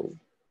world,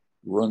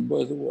 run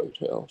by the White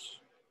House.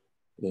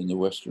 In the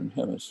Western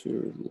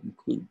Hemisphere, it will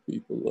include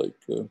people like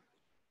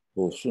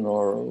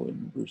Bolsonaro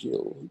in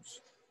Brazil, who's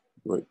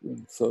a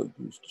right-wing thug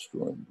who's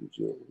destroying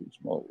Brazil, whose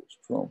model is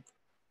Trump.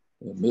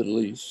 Middle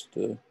East,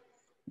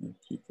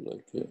 people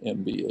like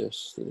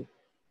MBS, the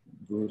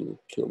brutal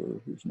killer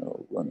who's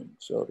now running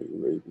Saudi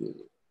Arabia,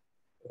 the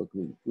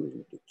ugly,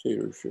 brutal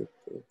dictatorship.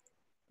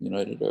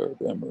 United Arab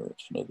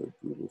Emirates, another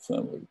brutal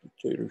family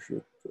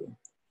dictatorship.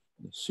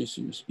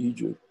 Sisi's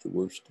Egypt, the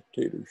worst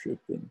dictatorship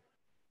in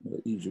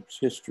Egypt's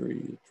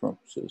history. Trump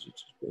says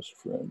it's his best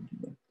friend.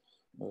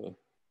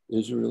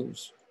 Israel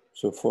is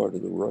so far to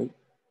the right,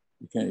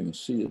 you can't even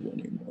see it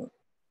anymore.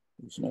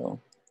 He's now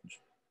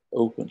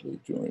openly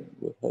joining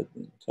what had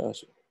been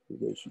tacit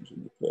relations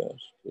in the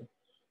past.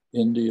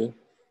 India,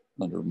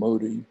 under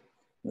Modi,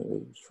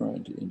 is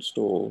trying to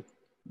install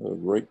a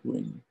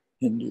right-wing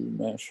Hindu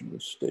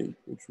nationalist state,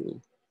 which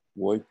will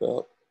wipe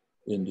out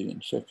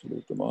Indian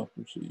secular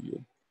democracy.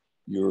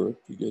 Europe,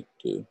 you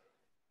get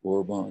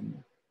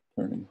Orban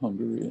turning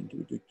Hungary into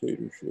a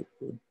dictatorship.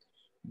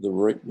 The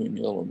right-wing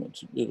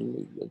elements in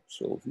Italy, like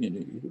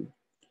Salvini, who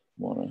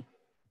want to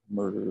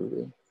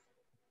murder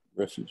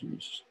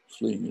refugees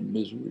fleeing in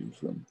misery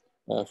from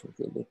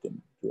Africa, let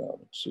them drown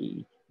at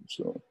sea, and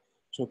so on.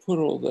 So put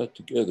all that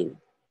together,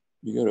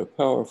 you get a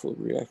powerful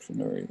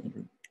reactionary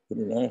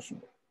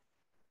international.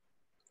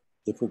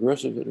 The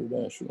Progressive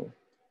International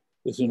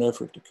is an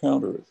effort to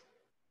counter it,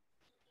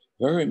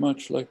 very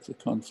much like the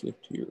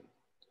conflict here,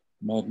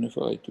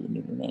 magnified to an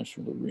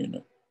international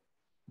arena.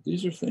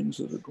 These are things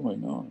that are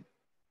going on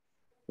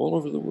all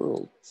over the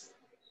world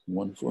in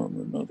one form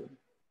or another.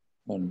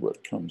 And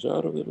what comes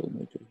out of it will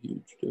make a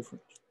huge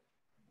difference.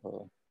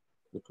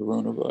 The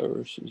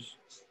coronavirus is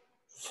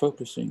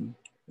focusing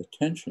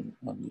attention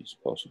on these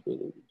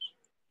possibilities.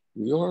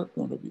 We are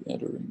going to be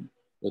entering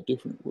a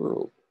different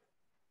world.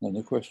 And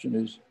the question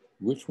is,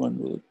 which one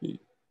will it be?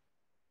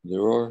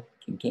 There are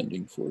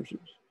contending forces.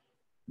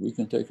 We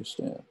can take a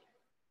stand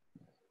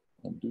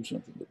and do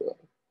something about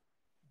it.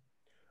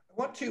 I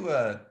want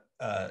to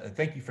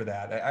thank you for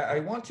that. I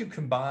want to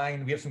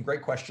combine, we have some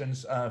great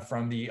questions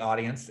from the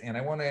audience, and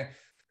I want to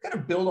kind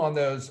of build on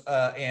those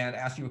and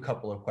ask you a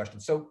couple of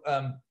questions. So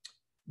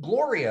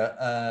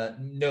Gloria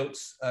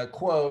notes,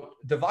 quote,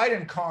 divide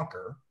and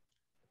conquer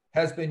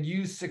has been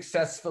used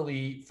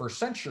successfully for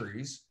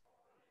centuries.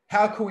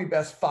 How can we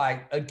best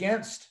fight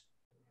against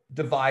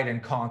divide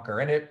and conquer?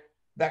 And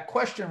that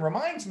question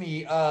reminds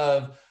me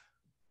of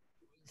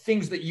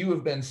things that you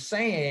have been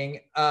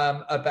saying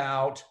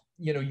about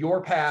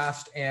your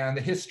past and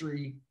the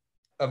history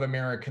of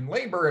American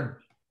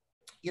labor,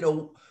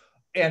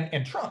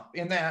 and Trump,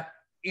 in that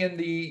in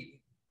the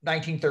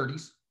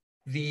 1930s,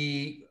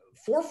 the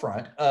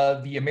forefront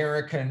of the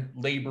American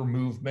labor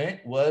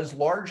movement was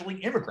largely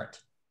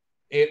immigrant.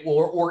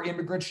 Or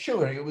immigrants'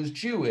 children. It was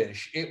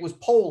Jewish, it was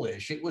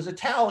Polish, it was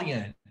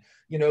Italian,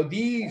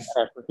 these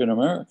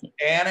African-American.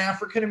 And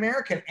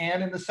African-American,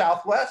 and in the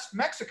Southwest,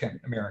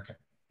 Mexican-American.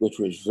 Which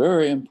was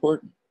very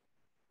important.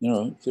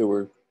 There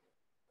were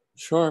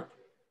sharp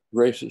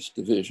racist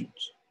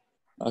divisions.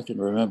 I can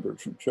remember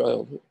from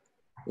childhood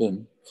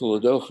in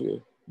Philadelphia,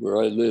 where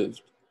I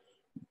lived.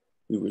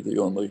 We were the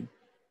only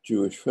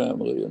Jewish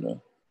family in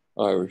a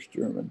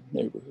Irish-German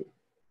neighborhood.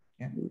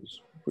 Yeah. It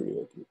was pretty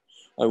ugly.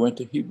 I went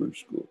to Hebrew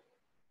school,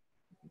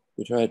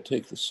 which I had to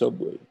take the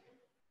subway.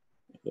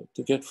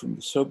 To get from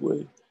the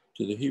subway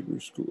to the Hebrew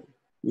school,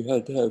 we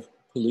had to have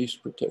police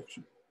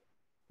protection,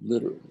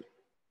 literally.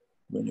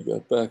 When you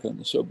got back on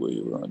the subway,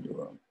 you were on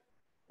your own.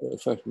 In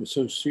fact, it was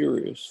so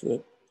serious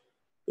that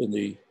in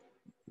the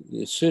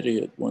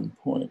city at one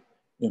point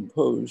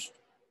imposed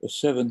a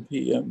 7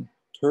 p.m.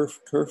 turf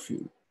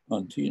curfew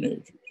on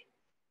teenagers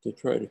to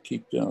try to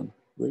keep down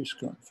race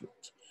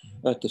conflicts.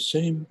 At the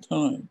same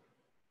time,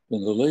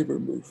 in the labor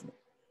movement,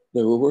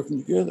 they were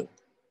working together.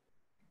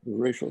 The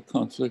racial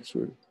conflicts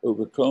were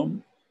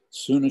overcome as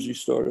soon as he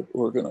started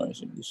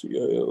organizing the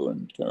CIO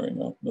and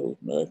carrying out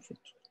militant actions.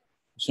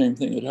 The same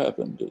thing had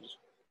happened, as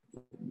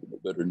you know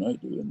better than I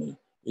do, in the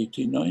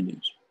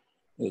 1890s.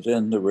 And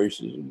then the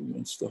racism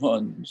against the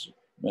Huns,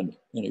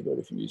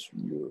 anybody from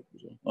Eastern Europe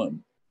was a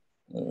Hun.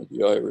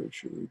 The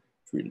Irish were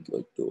treated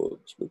like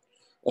dogs. But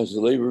as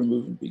the labor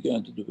movement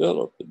began to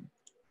develop in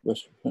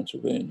Western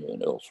Pennsylvania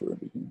and elsewhere,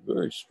 it became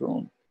very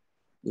strong.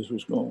 This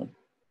was gone.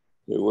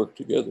 They worked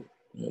together.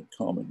 They had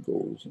common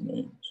goals and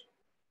aims.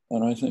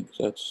 And I think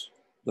that's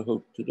the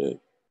hope today.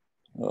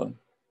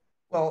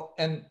 Well,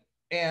 and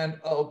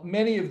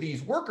many of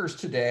these workers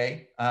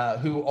today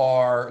who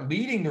are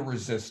leading the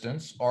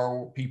resistance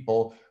are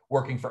people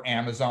working for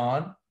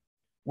Amazon,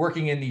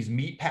 working in these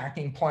meat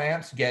packing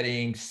plants,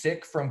 getting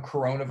sick from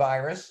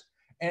coronavirus.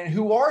 And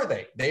who are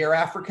they? They are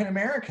African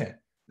American.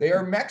 They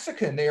are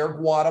Mexican. They are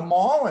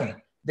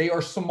Guatemalan. They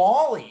are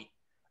Somali.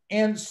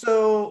 And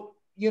so,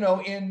 you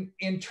know,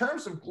 in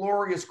terms of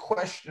Gloria's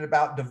question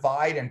about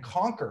divide and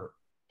conquer,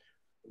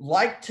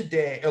 like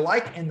today, or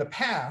like in the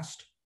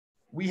past,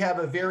 we have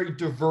a very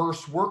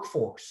diverse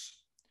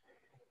workforce.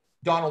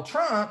 Donald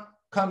Trump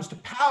comes to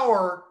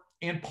power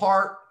in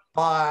part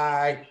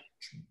by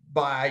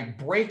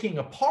breaking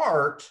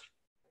apart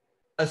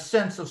a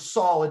sense of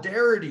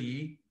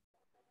solidarity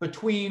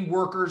between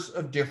workers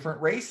of different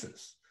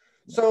races.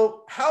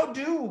 So how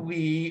do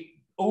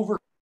we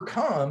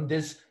overcome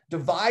this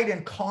divide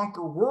and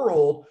conquer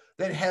world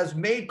that has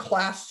made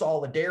class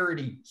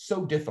solidarity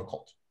so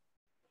difficult?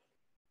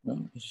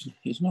 Well,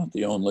 he's not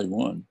the only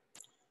one.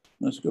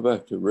 Let's go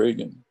back to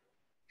Reagan,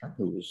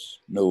 who was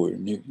nowhere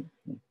near,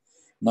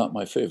 not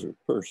my favorite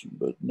person,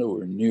 but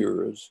nowhere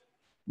near as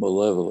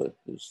malevolent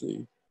as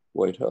the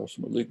White House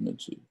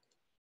malignancy.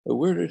 But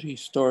where did he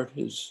start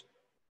his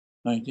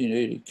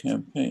 1980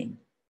 campaign?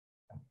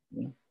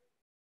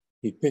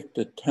 He picked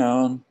a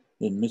town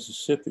in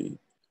Mississippi,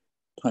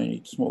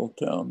 tiny small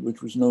town,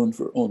 which was known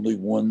for only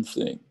one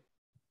thing: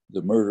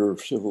 the murder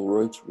of civil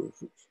rights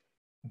workers.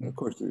 And of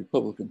course, the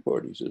Republican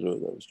Party said, "Oh,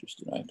 that was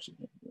just an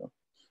accident." You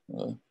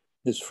know?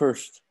 His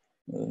first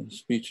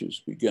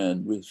speeches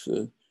began with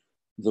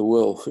the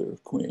welfare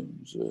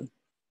queens.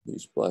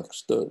 These black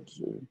studs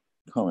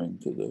coming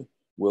to the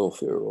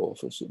welfare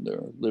office in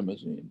their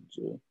limousines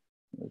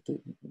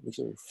with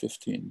their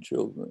 15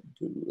 children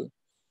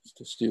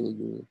to steal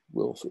your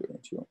welfare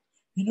and so on.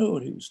 You know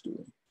what he was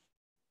doing.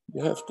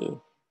 You have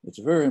to, it's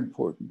very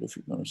important if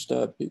you're going to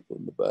stab people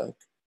in the back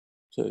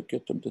to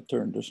get them to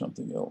turn to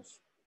something else,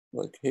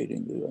 like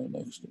hating the guy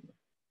next to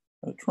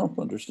them. Trump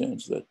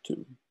understands that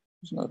too.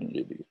 He's not an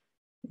idiot.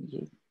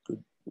 He's a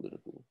good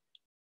political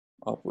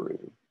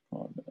operator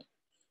on that.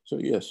 So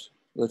yes,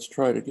 let's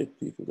try to get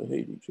people to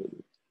hate each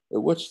other.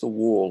 What's the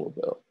wall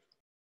about?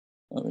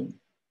 I mean,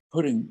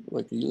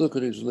 like you look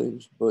at his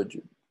latest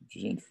budget, which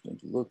is interesting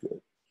to look at,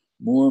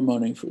 more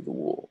money for the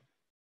wall.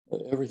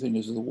 Everything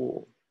is the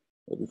wall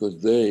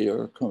because they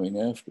are coming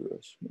after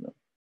us. You know,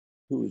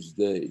 who is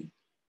they?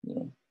 You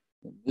know,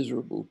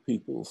 miserable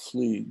people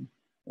fleeing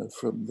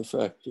from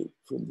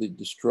the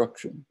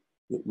destruction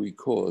that we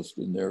caused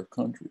in their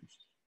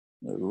countries,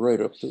 right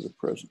up to the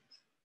present.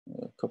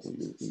 A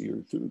year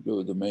or two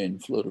ago, the main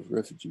flood of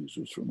refugees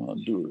was from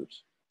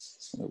Honduras,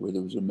 where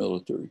there was a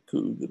military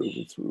coup that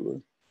overthrew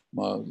a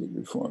mildly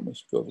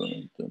reformist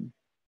government, and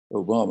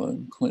Obama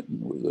and Clinton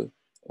were the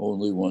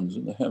only ones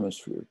in the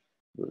hemisphere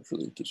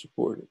virtually to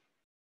support it.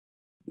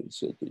 They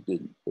said they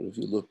didn't, but if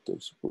you look, they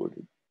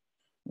supported.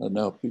 And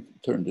now people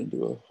turned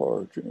into a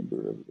horror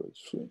chamber,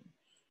 everybody's fleeing.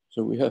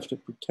 So we have to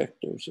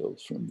protect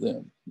ourselves from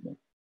them. You know?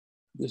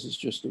 This is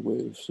just a way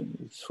of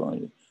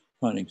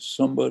finding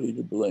somebody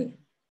to blame.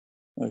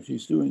 Now,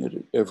 he's doing it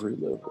at every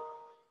level.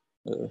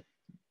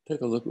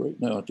 Take a look right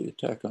now at the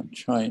attack on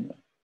China.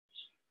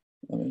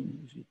 I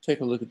mean, if you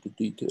take a look at the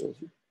details,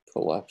 it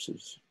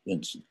collapses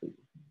instantly.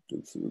 Go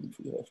through them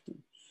if you have to.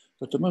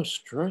 But the most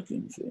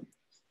striking thing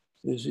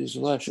is he's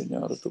lashing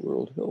out at the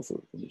World Health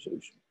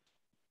Organization.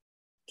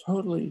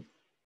 Totally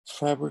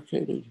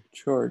fabricated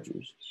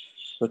charges,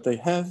 but they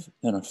have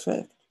an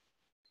effect,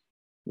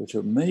 which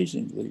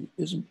amazingly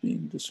isn't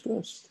being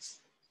discussed,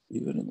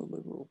 even in the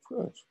liberal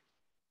press.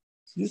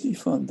 You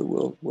defund the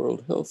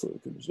World Health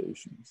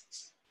Organization.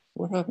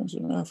 What happens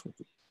in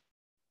Africa?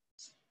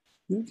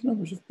 Huge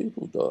numbers of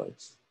people die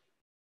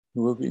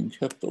who are being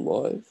kept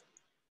alive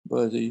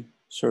by the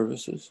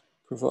services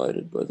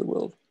provided by the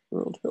World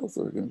Health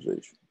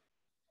Organization.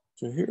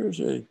 So here's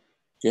a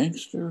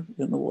gangster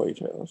in the White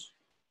House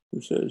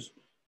who says,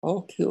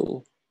 I'll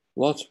kill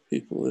lots of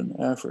people in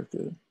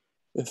Africa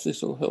if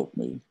this will help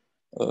me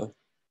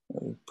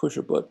push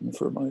a button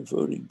for my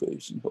voting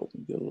base and help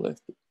me get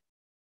elected.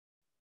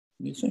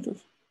 And you think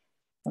of,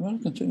 I mean,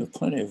 I can think of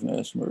plenty of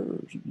mass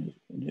murderers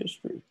in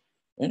history.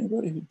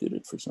 Anybody who did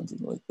it for something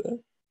like that,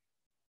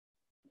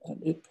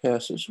 and it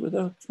passes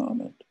without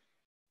comment.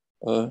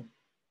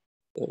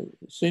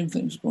 Same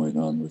thing's going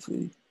on with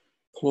the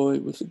ploy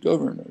with the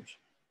governors.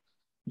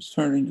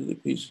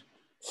 He's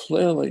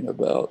flailing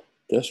about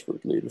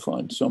desperately to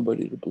find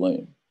somebody to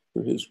blame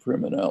for his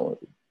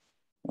criminality.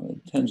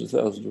 Tens of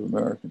thousands of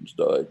Americans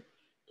died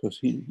because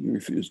he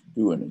refused to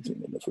do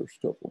anything in the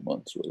first couple of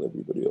months while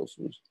everybody else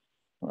was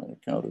trying to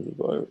counter the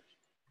virus.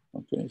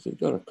 Okay, so you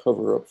got to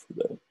cover up for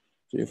that.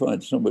 So you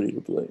find somebody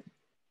to blame.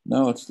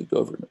 Now it's the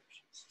governors,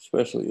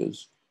 especially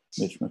as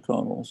Mitch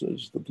McConnell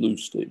says, the blue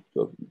state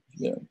governors.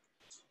 Then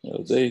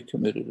they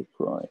committed a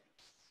crime.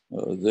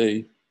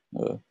 They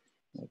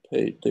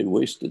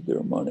wasted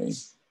their money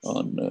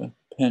on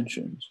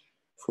pensions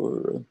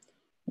for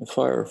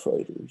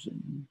firefighters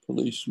and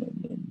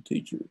policemen and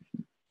teachers.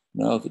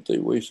 Now that they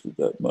wasted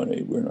that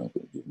money, we're not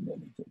going to give them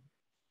anything.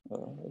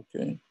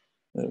 Okay.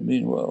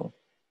 Meanwhile,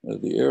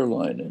 the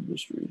airline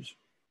industries,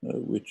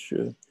 which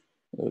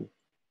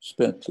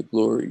spent the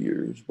glory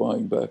years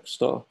buying back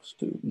stocks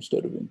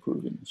instead of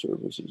improving the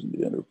services in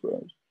the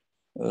enterprise,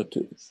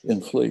 to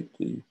inflate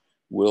the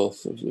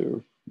wealth of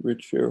their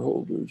rich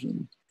shareholders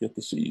and get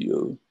the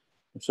CEO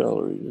a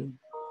salary to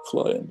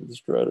fly into the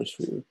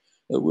stratosphere,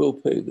 will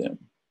pay them.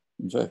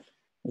 In fact,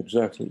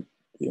 exactly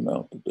the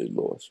amount that they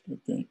lost.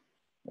 Okay,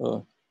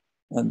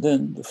 and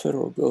then the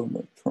federal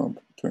government, Trump,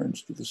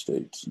 turns to the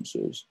states and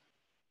says,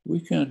 "We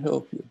can't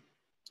help you.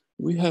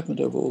 We happen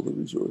to have all the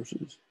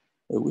resources.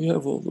 We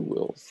have all the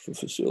wealth for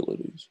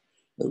facilities.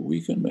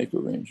 We can make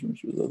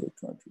arrangements with other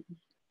countries,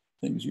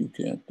 things you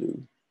can't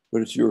do,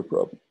 but it's your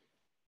problem.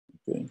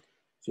 Okay,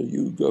 so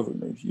you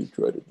governors, you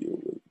try to deal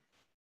with it."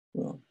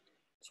 Well,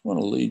 it's going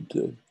to lead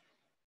to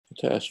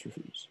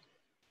catastrophes.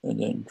 And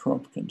then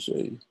Trump can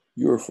say,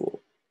 your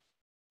fault.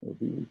 It'll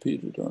be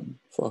repeated on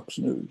Fox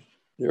News,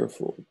 their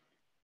fault,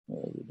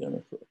 the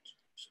Democrats.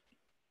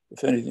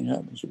 If anything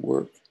happens at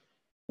work,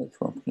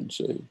 Trump can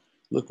say,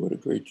 look what a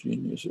great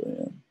genius I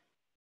am,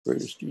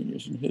 greatest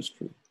genius in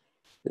history.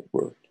 It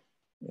worked.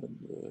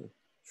 And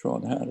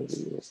Sean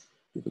Hannity will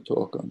give a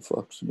talk on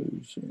Fox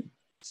News saying,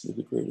 you're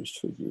the greatest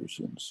figure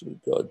since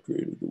God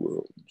created the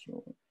world and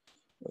so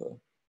on.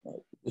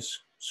 This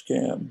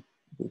scam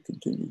will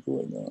continue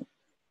going on,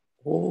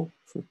 all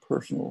for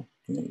personal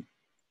gain.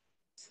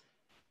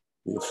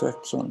 The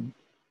effects on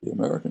the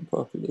American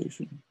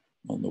population,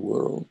 on the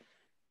world,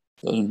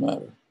 doesn't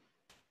matter.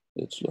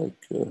 It's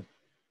like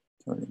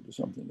turning to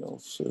something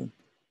else,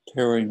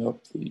 tearing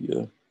up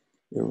the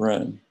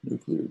Iran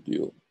nuclear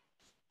deal,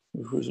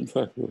 which was in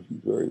fact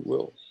working very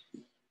well.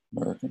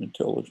 American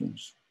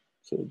intelligence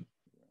said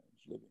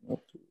Iran's living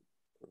up to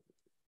it.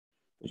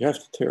 But you have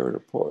to tear it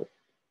apart.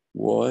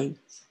 Why?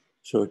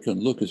 So it can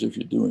look as if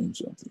you're doing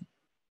something.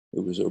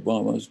 It was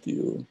Obama's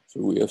deal,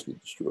 so we have to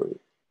destroy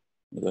it.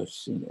 And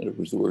it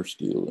was the worst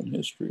deal in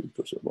history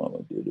because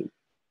Obama did it.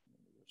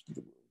 And the rest of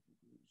the world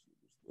agrees it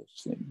was the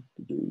best thing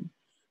to do.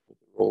 But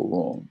they're all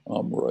wrong.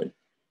 I'm right.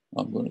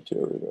 I'm going to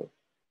tear it up.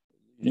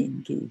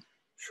 Leading to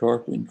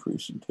sharp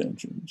increase in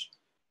tensions,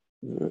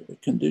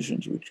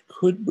 conditions which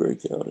could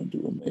break out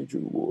into a major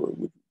war,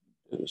 which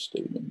would be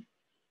devastating.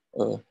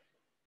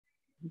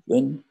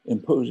 Then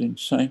imposing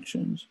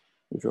sanctions,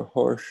 which are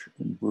harsh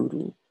and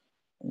brutal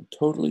and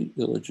totally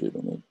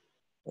illegitimate.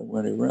 And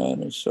when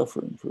Iran is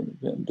suffering from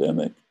a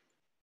pandemic,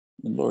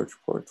 in large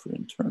part for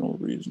internal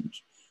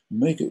reasons,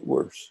 make it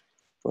worse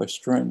by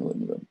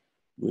strangling them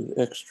with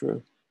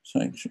extra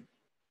sanction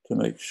to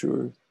make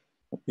sure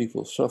that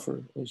people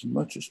suffer as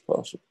much as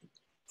possible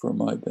for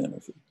my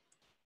benefit.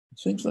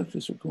 Things like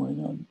this are going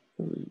on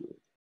everywhere.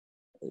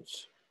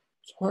 It's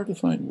hard to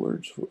find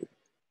words for it.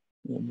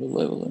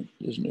 Malevolent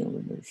isn't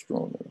even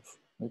strong enough.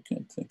 I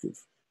can't think of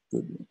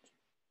good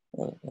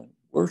ones. And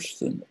worse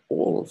than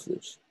all of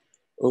this,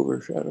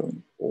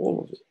 overshadowing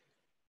all of it,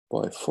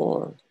 by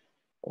far,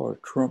 are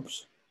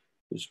Trump's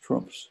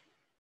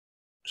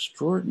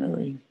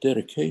extraordinary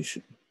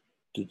dedication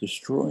to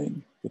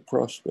destroying the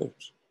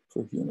prospects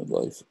for human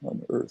life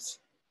on Earth.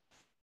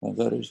 And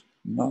that is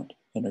not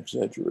an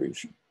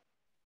exaggeration.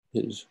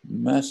 His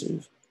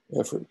massive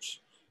efforts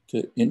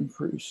to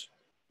increase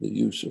the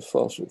use of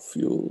fossil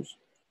fuels,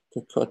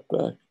 to cut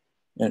back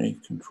any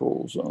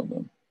controls on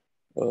them.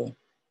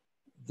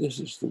 This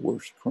is the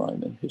worst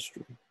crime in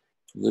history,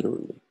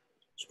 literally.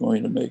 It's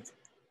going to make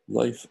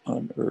life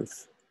on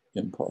Earth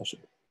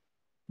impossible,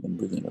 and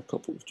within a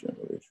couple of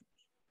generations.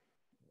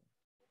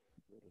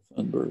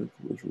 Greta Thunberg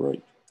was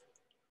right.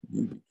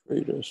 You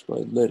betrayed us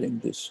by letting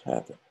this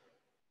happen.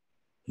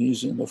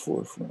 He's in the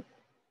forefront.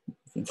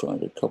 You can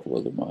find a couple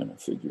other minor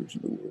figures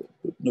in the world,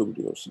 but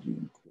nobody else is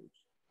even close.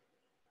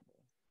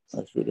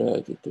 I should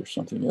add that there's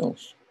something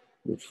else,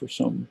 which for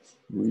some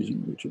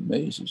reason which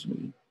amazes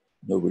me,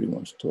 nobody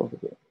wants to talk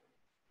about.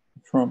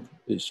 Trump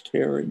is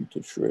tearing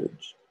to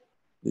shreds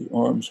the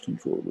arms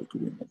control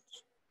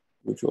agreements,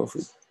 which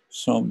offered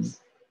some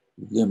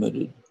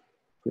limited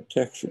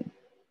protection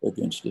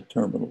against a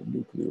terminal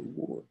nuclear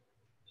war,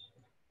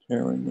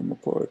 tearing them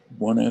apart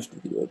one after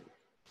the other.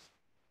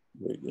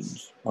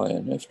 Reagan's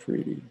INF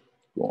Treaty,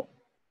 gone.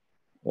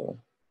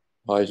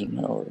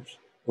 Eisenhower's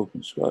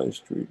Open Skies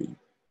Treaty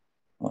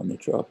on the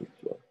chopping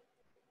block.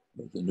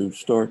 The New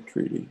START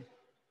Treaty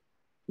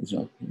is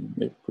not, he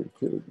made it pretty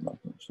clear we're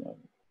not going to sign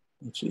it.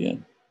 That's the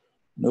end.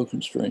 No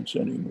constraints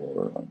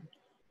anymore on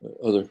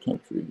other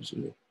countries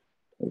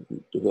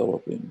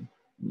developing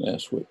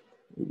mass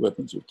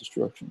weapons of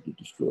destruction to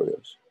destroy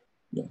us.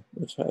 Yeah,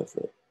 let's have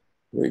that.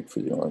 Great for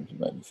the arms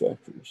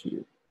manufacturers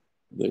here.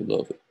 They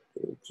love it.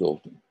 They're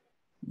exulting.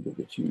 They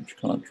get huge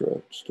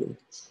contracts to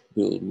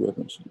build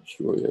weapons to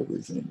destroy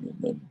everything, and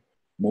then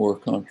more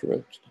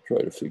contracts to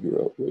try to figure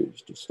out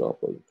ways to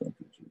stop other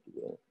countries from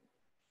developing.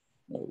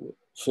 Now,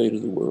 fate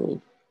of the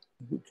world,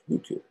 who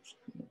cares?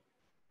 You know,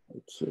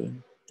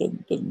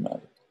 it doesn't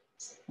matter.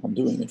 I'm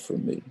doing it for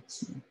me.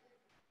 You know.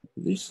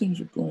 These things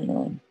are going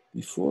on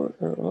before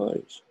our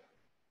eyes.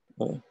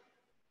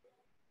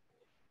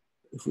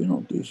 If we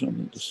don't do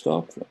something to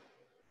stop them,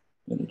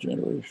 in a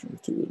generation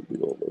or two, it'll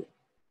be all over.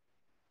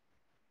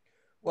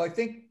 Well, I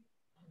think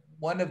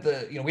one of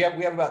the, we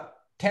have about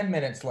 10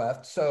 minutes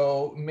left.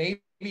 So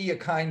maybe a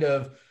kind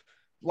of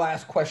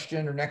last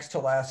question or next to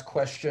last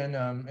question,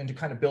 and to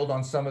kind of build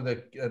on some of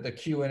the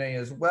Q&A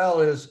as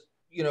well is,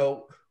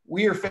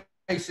 we are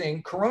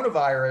facing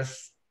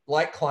coronavirus,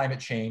 like climate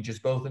change, is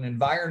both an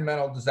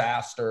environmental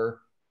disaster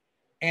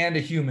and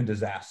a human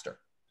disaster.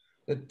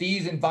 That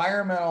these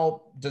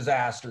environmental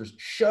disasters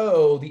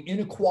show the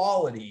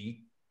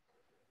inequality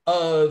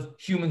of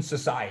human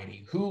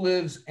society, who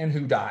lives and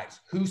who dies,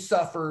 who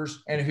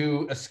suffers and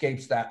who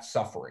escapes that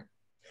suffering.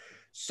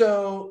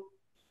 So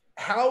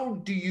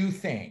how do you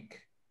think,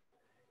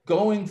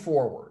 going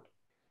forward,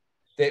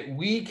 that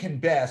we can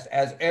best,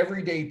 as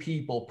everyday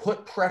people,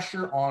 put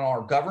pressure on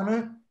our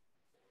government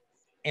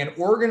and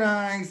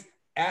organize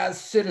as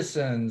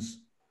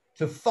citizens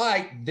to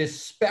fight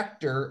this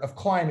specter of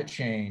climate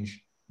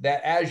change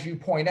that, as you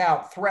point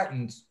out,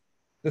 threatens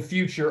the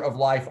future of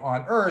life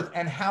on Earth?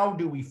 And how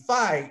do we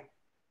fight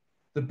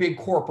the big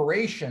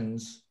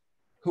corporations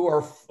who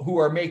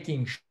are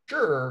making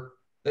sure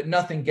that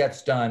nothing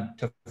gets done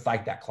to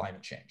fight that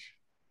climate change?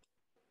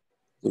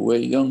 The way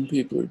young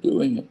people are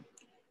doing it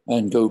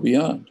and go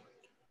beyond.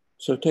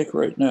 So take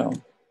right now,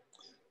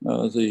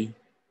 the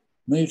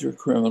major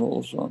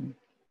criminals on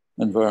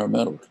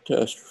environmental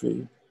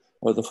catastrophe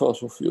are the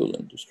fossil fuel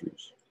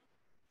industries.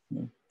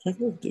 Take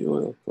a look at the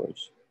oil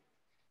price.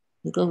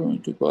 The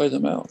government could buy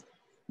them out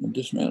and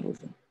dismantle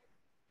them.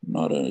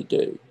 Not in a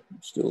day. We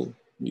still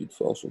need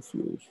fossil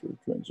fuels for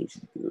a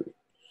transition period.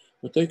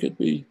 But they could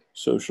be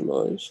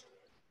socialized,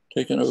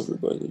 taken over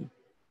by the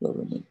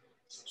government,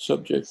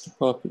 subject to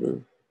popular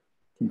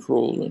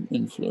control and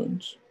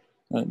influence,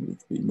 and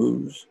would be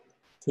moves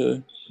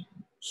to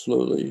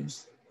slowly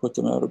put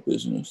them out of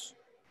business,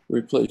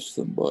 replace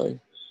them by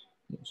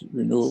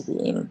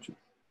renewable energy.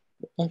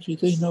 Actually,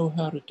 they know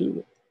how to do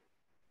it.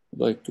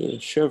 Like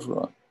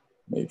Chevron,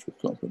 major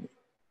company,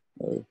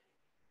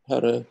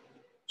 had a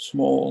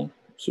small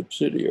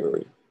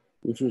subsidiary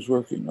which was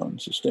working on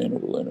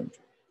sustainable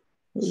energy.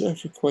 It was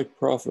actually quite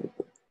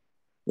profitable.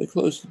 They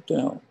closed it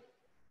down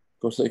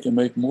because they can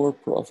make more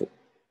profit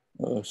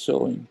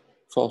selling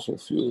fossil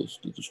fuels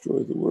to destroy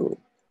the world.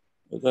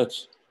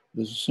 There's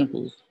a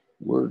simple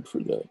word for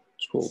that.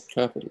 It's called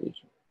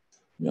capitalism.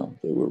 Yeah,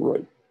 they were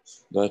right.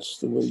 That's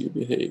the way you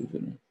behave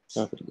in a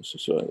capitalist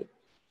society.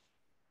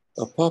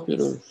 A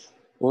popular,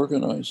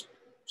 organized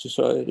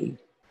society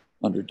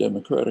under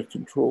democratic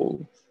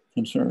control,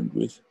 concerned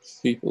with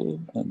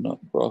people and not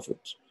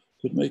profits,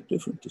 could make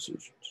different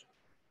decisions.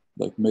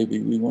 Like maybe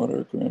we want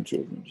our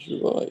grandchildren to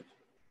survive.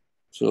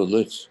 So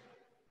let's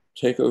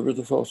take over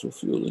the fossil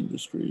fuel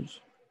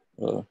industries,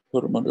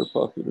 put them under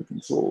popular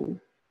control,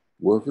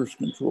 workers'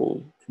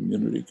 control,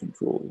 community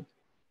control,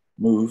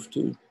 move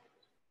to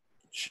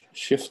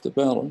shift the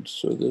balance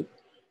so that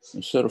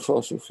instead of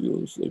fossil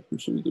fuels, they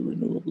pursue the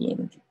renewable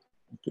energy,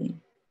 okay,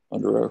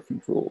 under our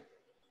control.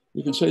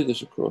 You can say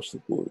this across the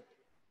board.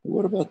 But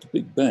what about the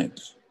big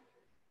banks?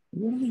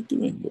 What are they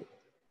doing here?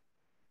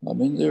 I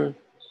mean, they're,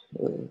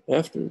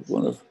 after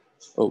one of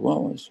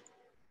Obama's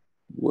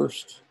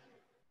worst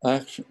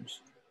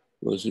actions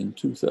was in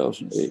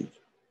 2008,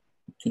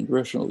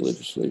 congressional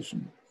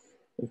legislation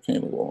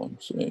came along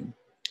saying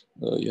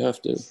you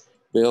have to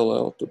bail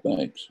out the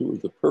banks who were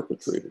the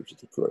perpetrators of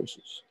the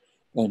crisis.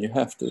 And you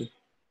have to,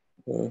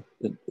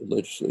 the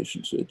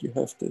legislation said, you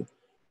have to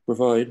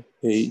provide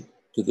aid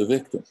to the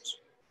victims,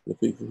 the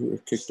people who were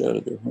kicked out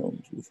of their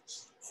homes with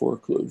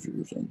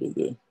foreclosures under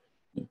the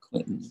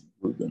Clinton,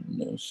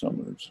 Rubin,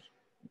 Summers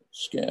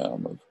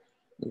scam of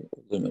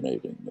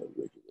eliminating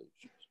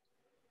regulations.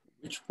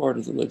 Which part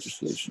of the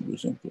legislation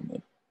was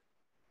implemented?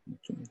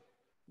 Okay.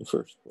 The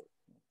first part,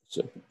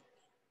 the second.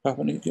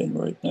 Happening again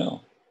right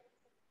now.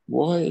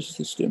 Why is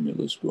the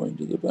stimulus going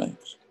to the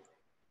banks?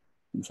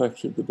 In fact,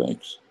 should the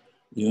banks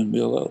even be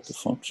allowed to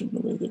function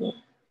the way they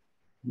are?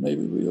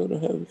 Maybe we ought to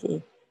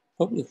have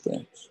public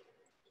banks,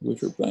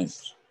 which are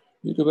banks.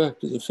 You go back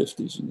to the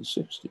 50s and the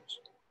 60s,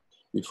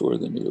 before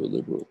the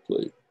neoliberal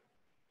plague.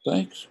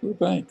 Banks were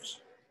banks.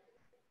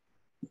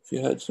 If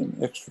you had some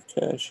extra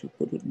cash, you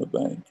put it in the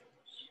bank.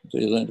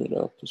 They lent it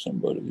out to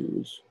somebody who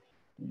was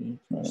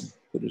trying to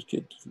put his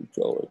kid through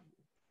college,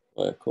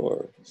 buy a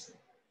car.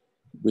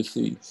 With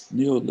the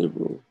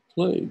neoliberal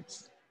plague,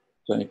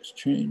 banks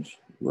changed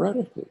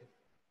radically.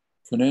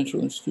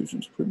 Financial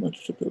institutions pretty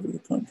much took over the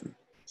country.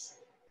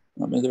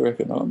 I mean, their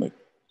economic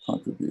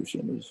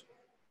contribution is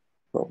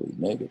probably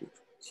negative,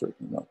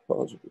 certainly not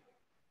positive.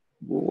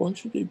 Well, why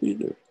should they be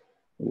there?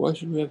 Why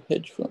should we have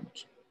hedge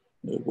funds?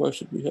 Why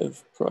should we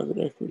have private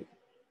equity?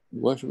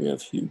 Why should we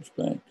have huge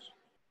banks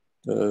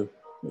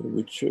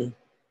which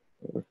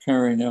are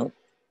carrying out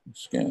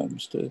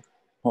scams to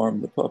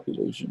harm the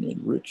population and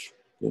enrich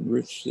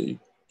the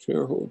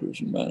shareholders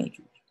and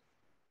managers?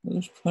 And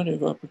there's plenty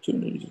of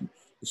opportunities. And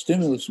the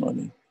stimulus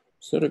money,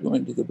 instead of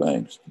going to the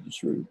banks to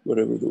distribute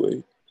whatever the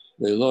way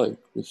they like,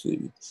 with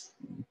the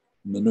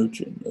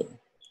Mnuchin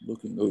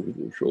looking over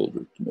their shoulder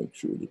to make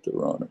sure that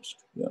they're honest.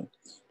 Yeah,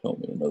 tell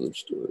me another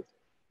story.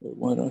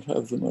 Why not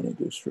have the money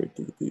go straight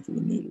to the people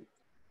who need it?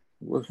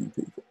 The working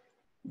people,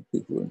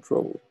 people who are in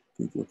trouble,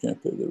 people who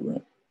can't pay their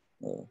rent.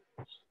 In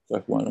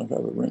fact, why not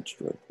have a rent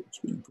strike that's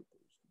being proposed?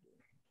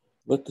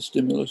 Let the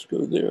stimulus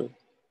go there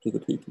to the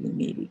people who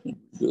need it and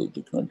rebuild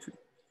the country,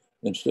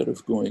 instead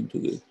of going to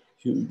the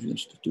huge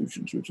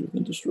institutions which have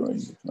been destroying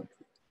the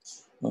country.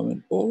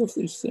 And all of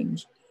these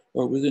things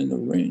are within the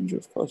range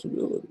of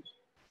possibilities.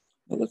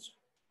 Now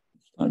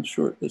time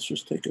short, let's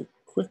just take a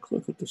quick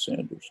look at the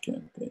Sanders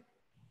campaign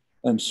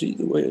and see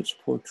the way it's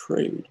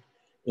portrayed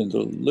in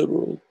the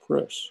liberal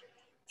press,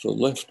 the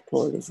left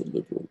part of the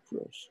liberal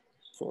press,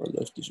 far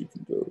left as you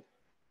can go.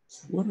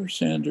 What are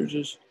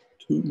Sanders's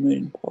two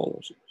main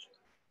policies?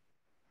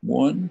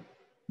 One,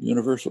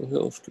 universal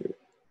health care.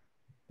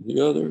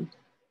 The other,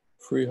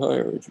 free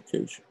higher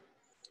education.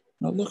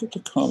 Now look at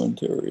the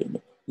commentary in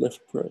the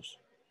left press.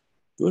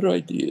 Good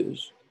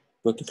ideas,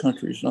 but the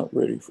country is not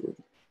ready for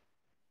them.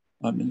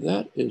 I mean,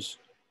 that is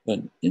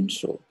an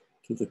insult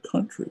to the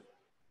country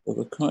of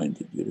a kind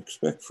that you'd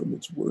expect from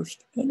its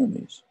worst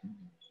enemies.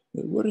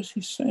 What is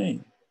he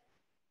saying?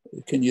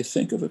 Can you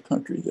think of a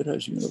country that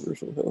has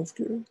universal health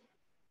care?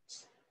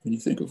 Can you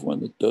think of one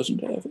that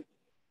doesn't have it?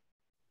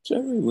 It's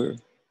everywhere.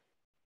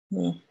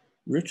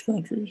 Rich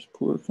countries,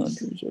 poor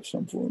countries have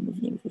some form of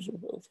universal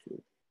health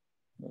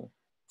care.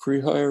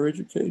 Free higher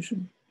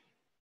education,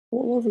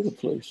 all over the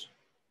place.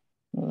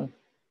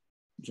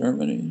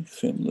 Germany,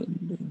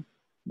 Finland,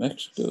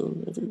 Mexico,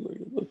 everywhere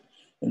you look.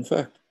 In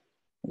fact,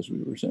 as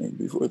we were saying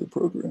before the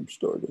program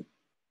started,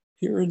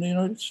 here in the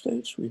United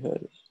States, we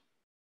had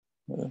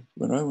it.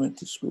 When I went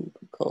to school,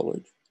 to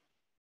college,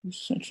 it was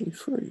essentially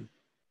free.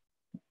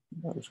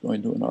 I was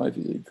going to an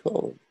Ivy League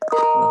college,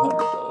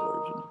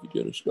 $100, and you could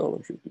get a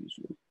scholarship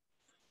easily.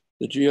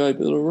 The GI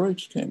Bill of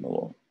Rights came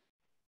along,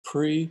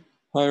 free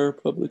higher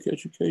public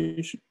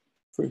education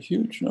for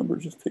huge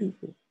numbers of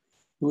people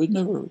who had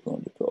never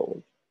gone to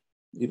college,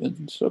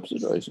 even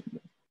subsidizing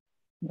them.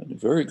 And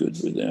very good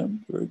for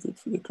them, very good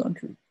for the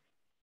country.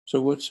 So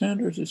what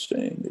Sanders is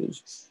saying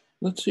is,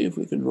 let's see if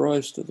we can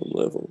rise to the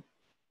level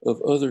of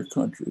other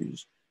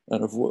countries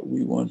and of what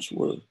we once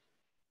were.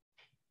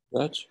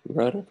 That's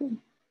radical.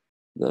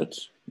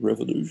 That's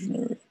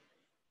revolutionary.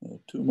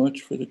 Too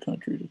much for the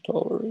country to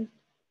tolerate.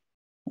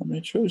 I mean,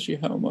 it shows you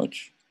how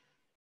much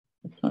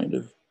a kind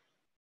of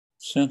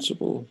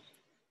sensible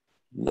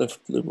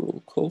left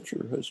liberal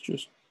culture has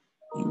just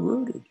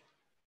eroded.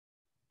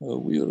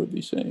 We ought to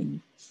be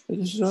saying,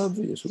 this is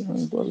obvious, we don't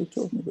even bother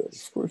talking about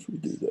it. Of course we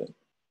do that.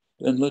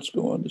 Then let's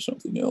go on to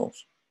something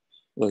else.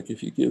 Like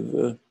if you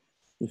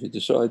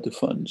decide to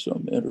fund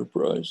some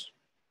enterprise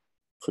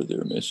for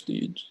their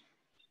misdeeds,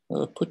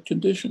 put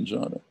conditions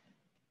on it.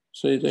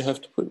 Say they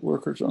have to put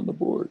workers on the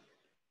board.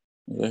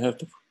 They have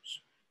to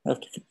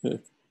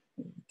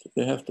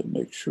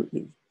make sure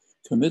they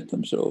commit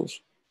themselves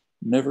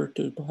never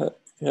to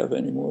have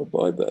any more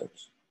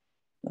buybacks.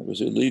 That was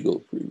illegal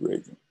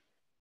pre-Reagan.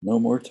 No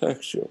more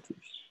tax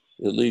shelters,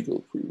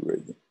 illegal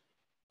pre-Reagan.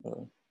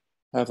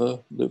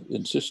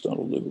 Insist on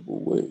a livable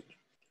wage.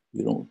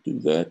 You don't do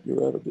that,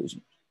 you're out of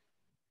business.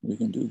 We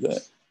can do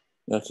that.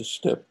 That's a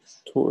step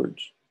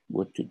towards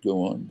what could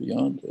go on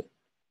beyond that.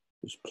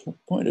 This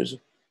point is,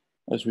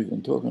 as we've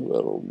been talking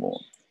about all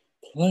along,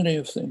 plenty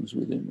of things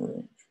within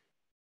range,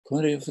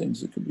 plenty of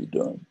things that can be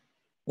done.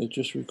 It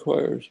just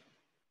requires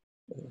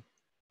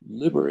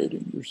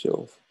liberating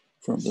yourself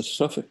from the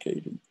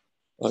suffocating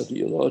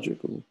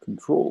ideological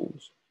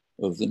controls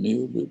of the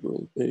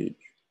neoliberal age.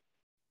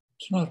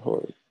 It's not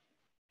hard.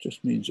 It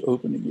just means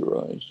opening your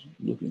eyes,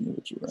 looking at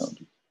what's around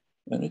you.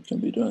 And it can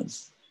be done.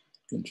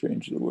 It can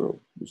change the world.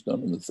 It was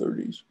done in the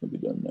 30s, it can be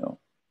done now.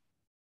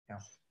 Yeah.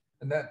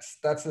 And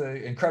that's an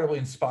incredibly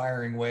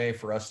inspiring way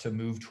for us to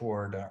move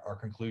toward our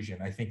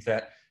conclusion. I think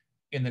that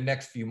in the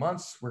next few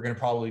months, we're going to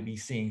probably be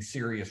seeing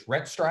serious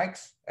rent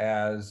strikes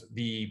as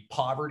the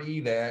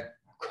poverty that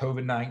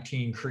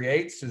COVID-19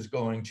 creates is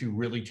going to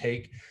really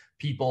take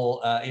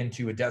people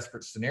into a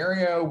desperate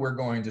scenario. We're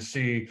going to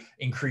see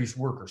increased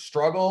worker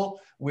struggle.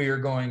 We are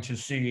going to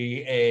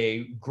see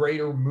a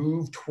greater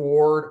move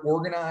toward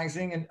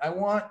organizing. And I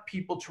want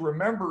people to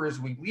remember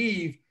as we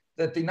leave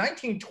that the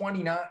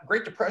 1929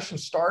 Great Depression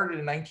started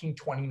in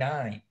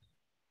 1929.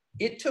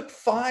 It took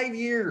 5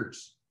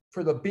 years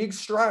for the big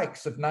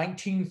strikes of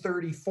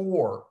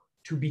 1934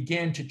 to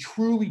begin to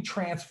truly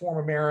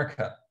transform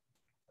America.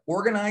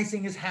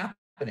 Organizing is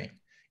happening.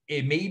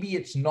 Maybe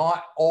it's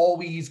not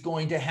always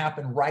going to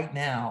happen right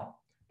now,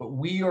 but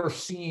we are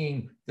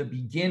seeing the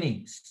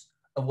beginnings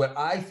of what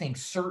I think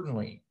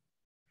certainly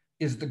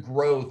is the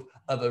growth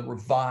of a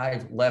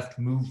revived left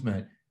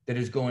movement that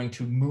is going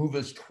to move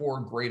us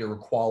toward greater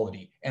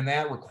equality. And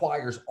that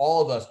requires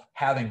all of us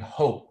having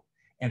hope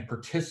and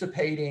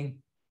participating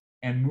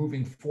and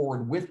moving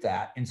forward with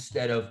that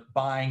instead of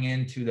buying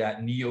into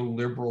that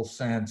neoliberal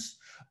sense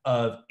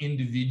of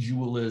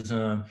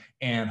individualism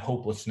and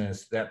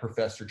hopelessness that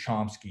Professor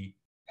Chomsky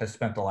has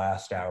spent the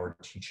last hour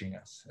teaching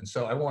us. And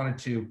so I wanted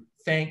to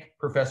thank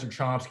Professor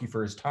Chomsky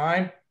for his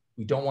time.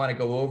 We don't want to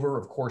go over.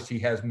 Of course, he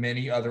has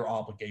many other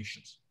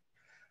obligations.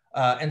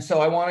 And so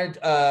I wanted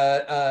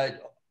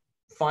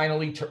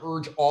finally to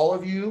urge all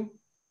of you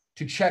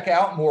to check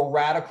out more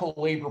radical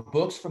labor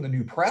books from the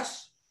New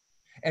Press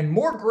and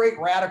more great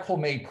Radical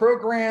May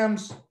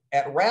programs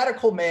at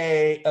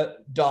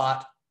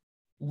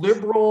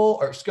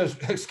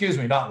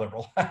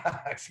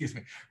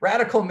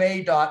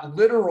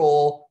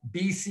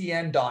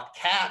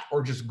radicalmay.literalbcn.cat,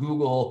 or just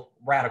Google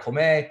Radical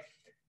May.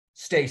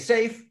 Stay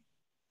safe,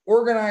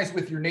 organize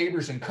with your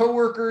neighbors and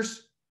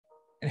coworkers,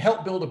 and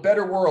help build a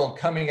better world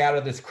coming out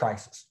of this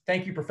crisis.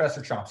 Thank you,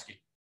 Professor Chomsky.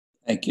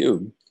 Thank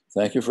you.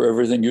 Thank you for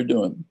everything you're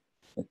doing.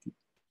 Thank you.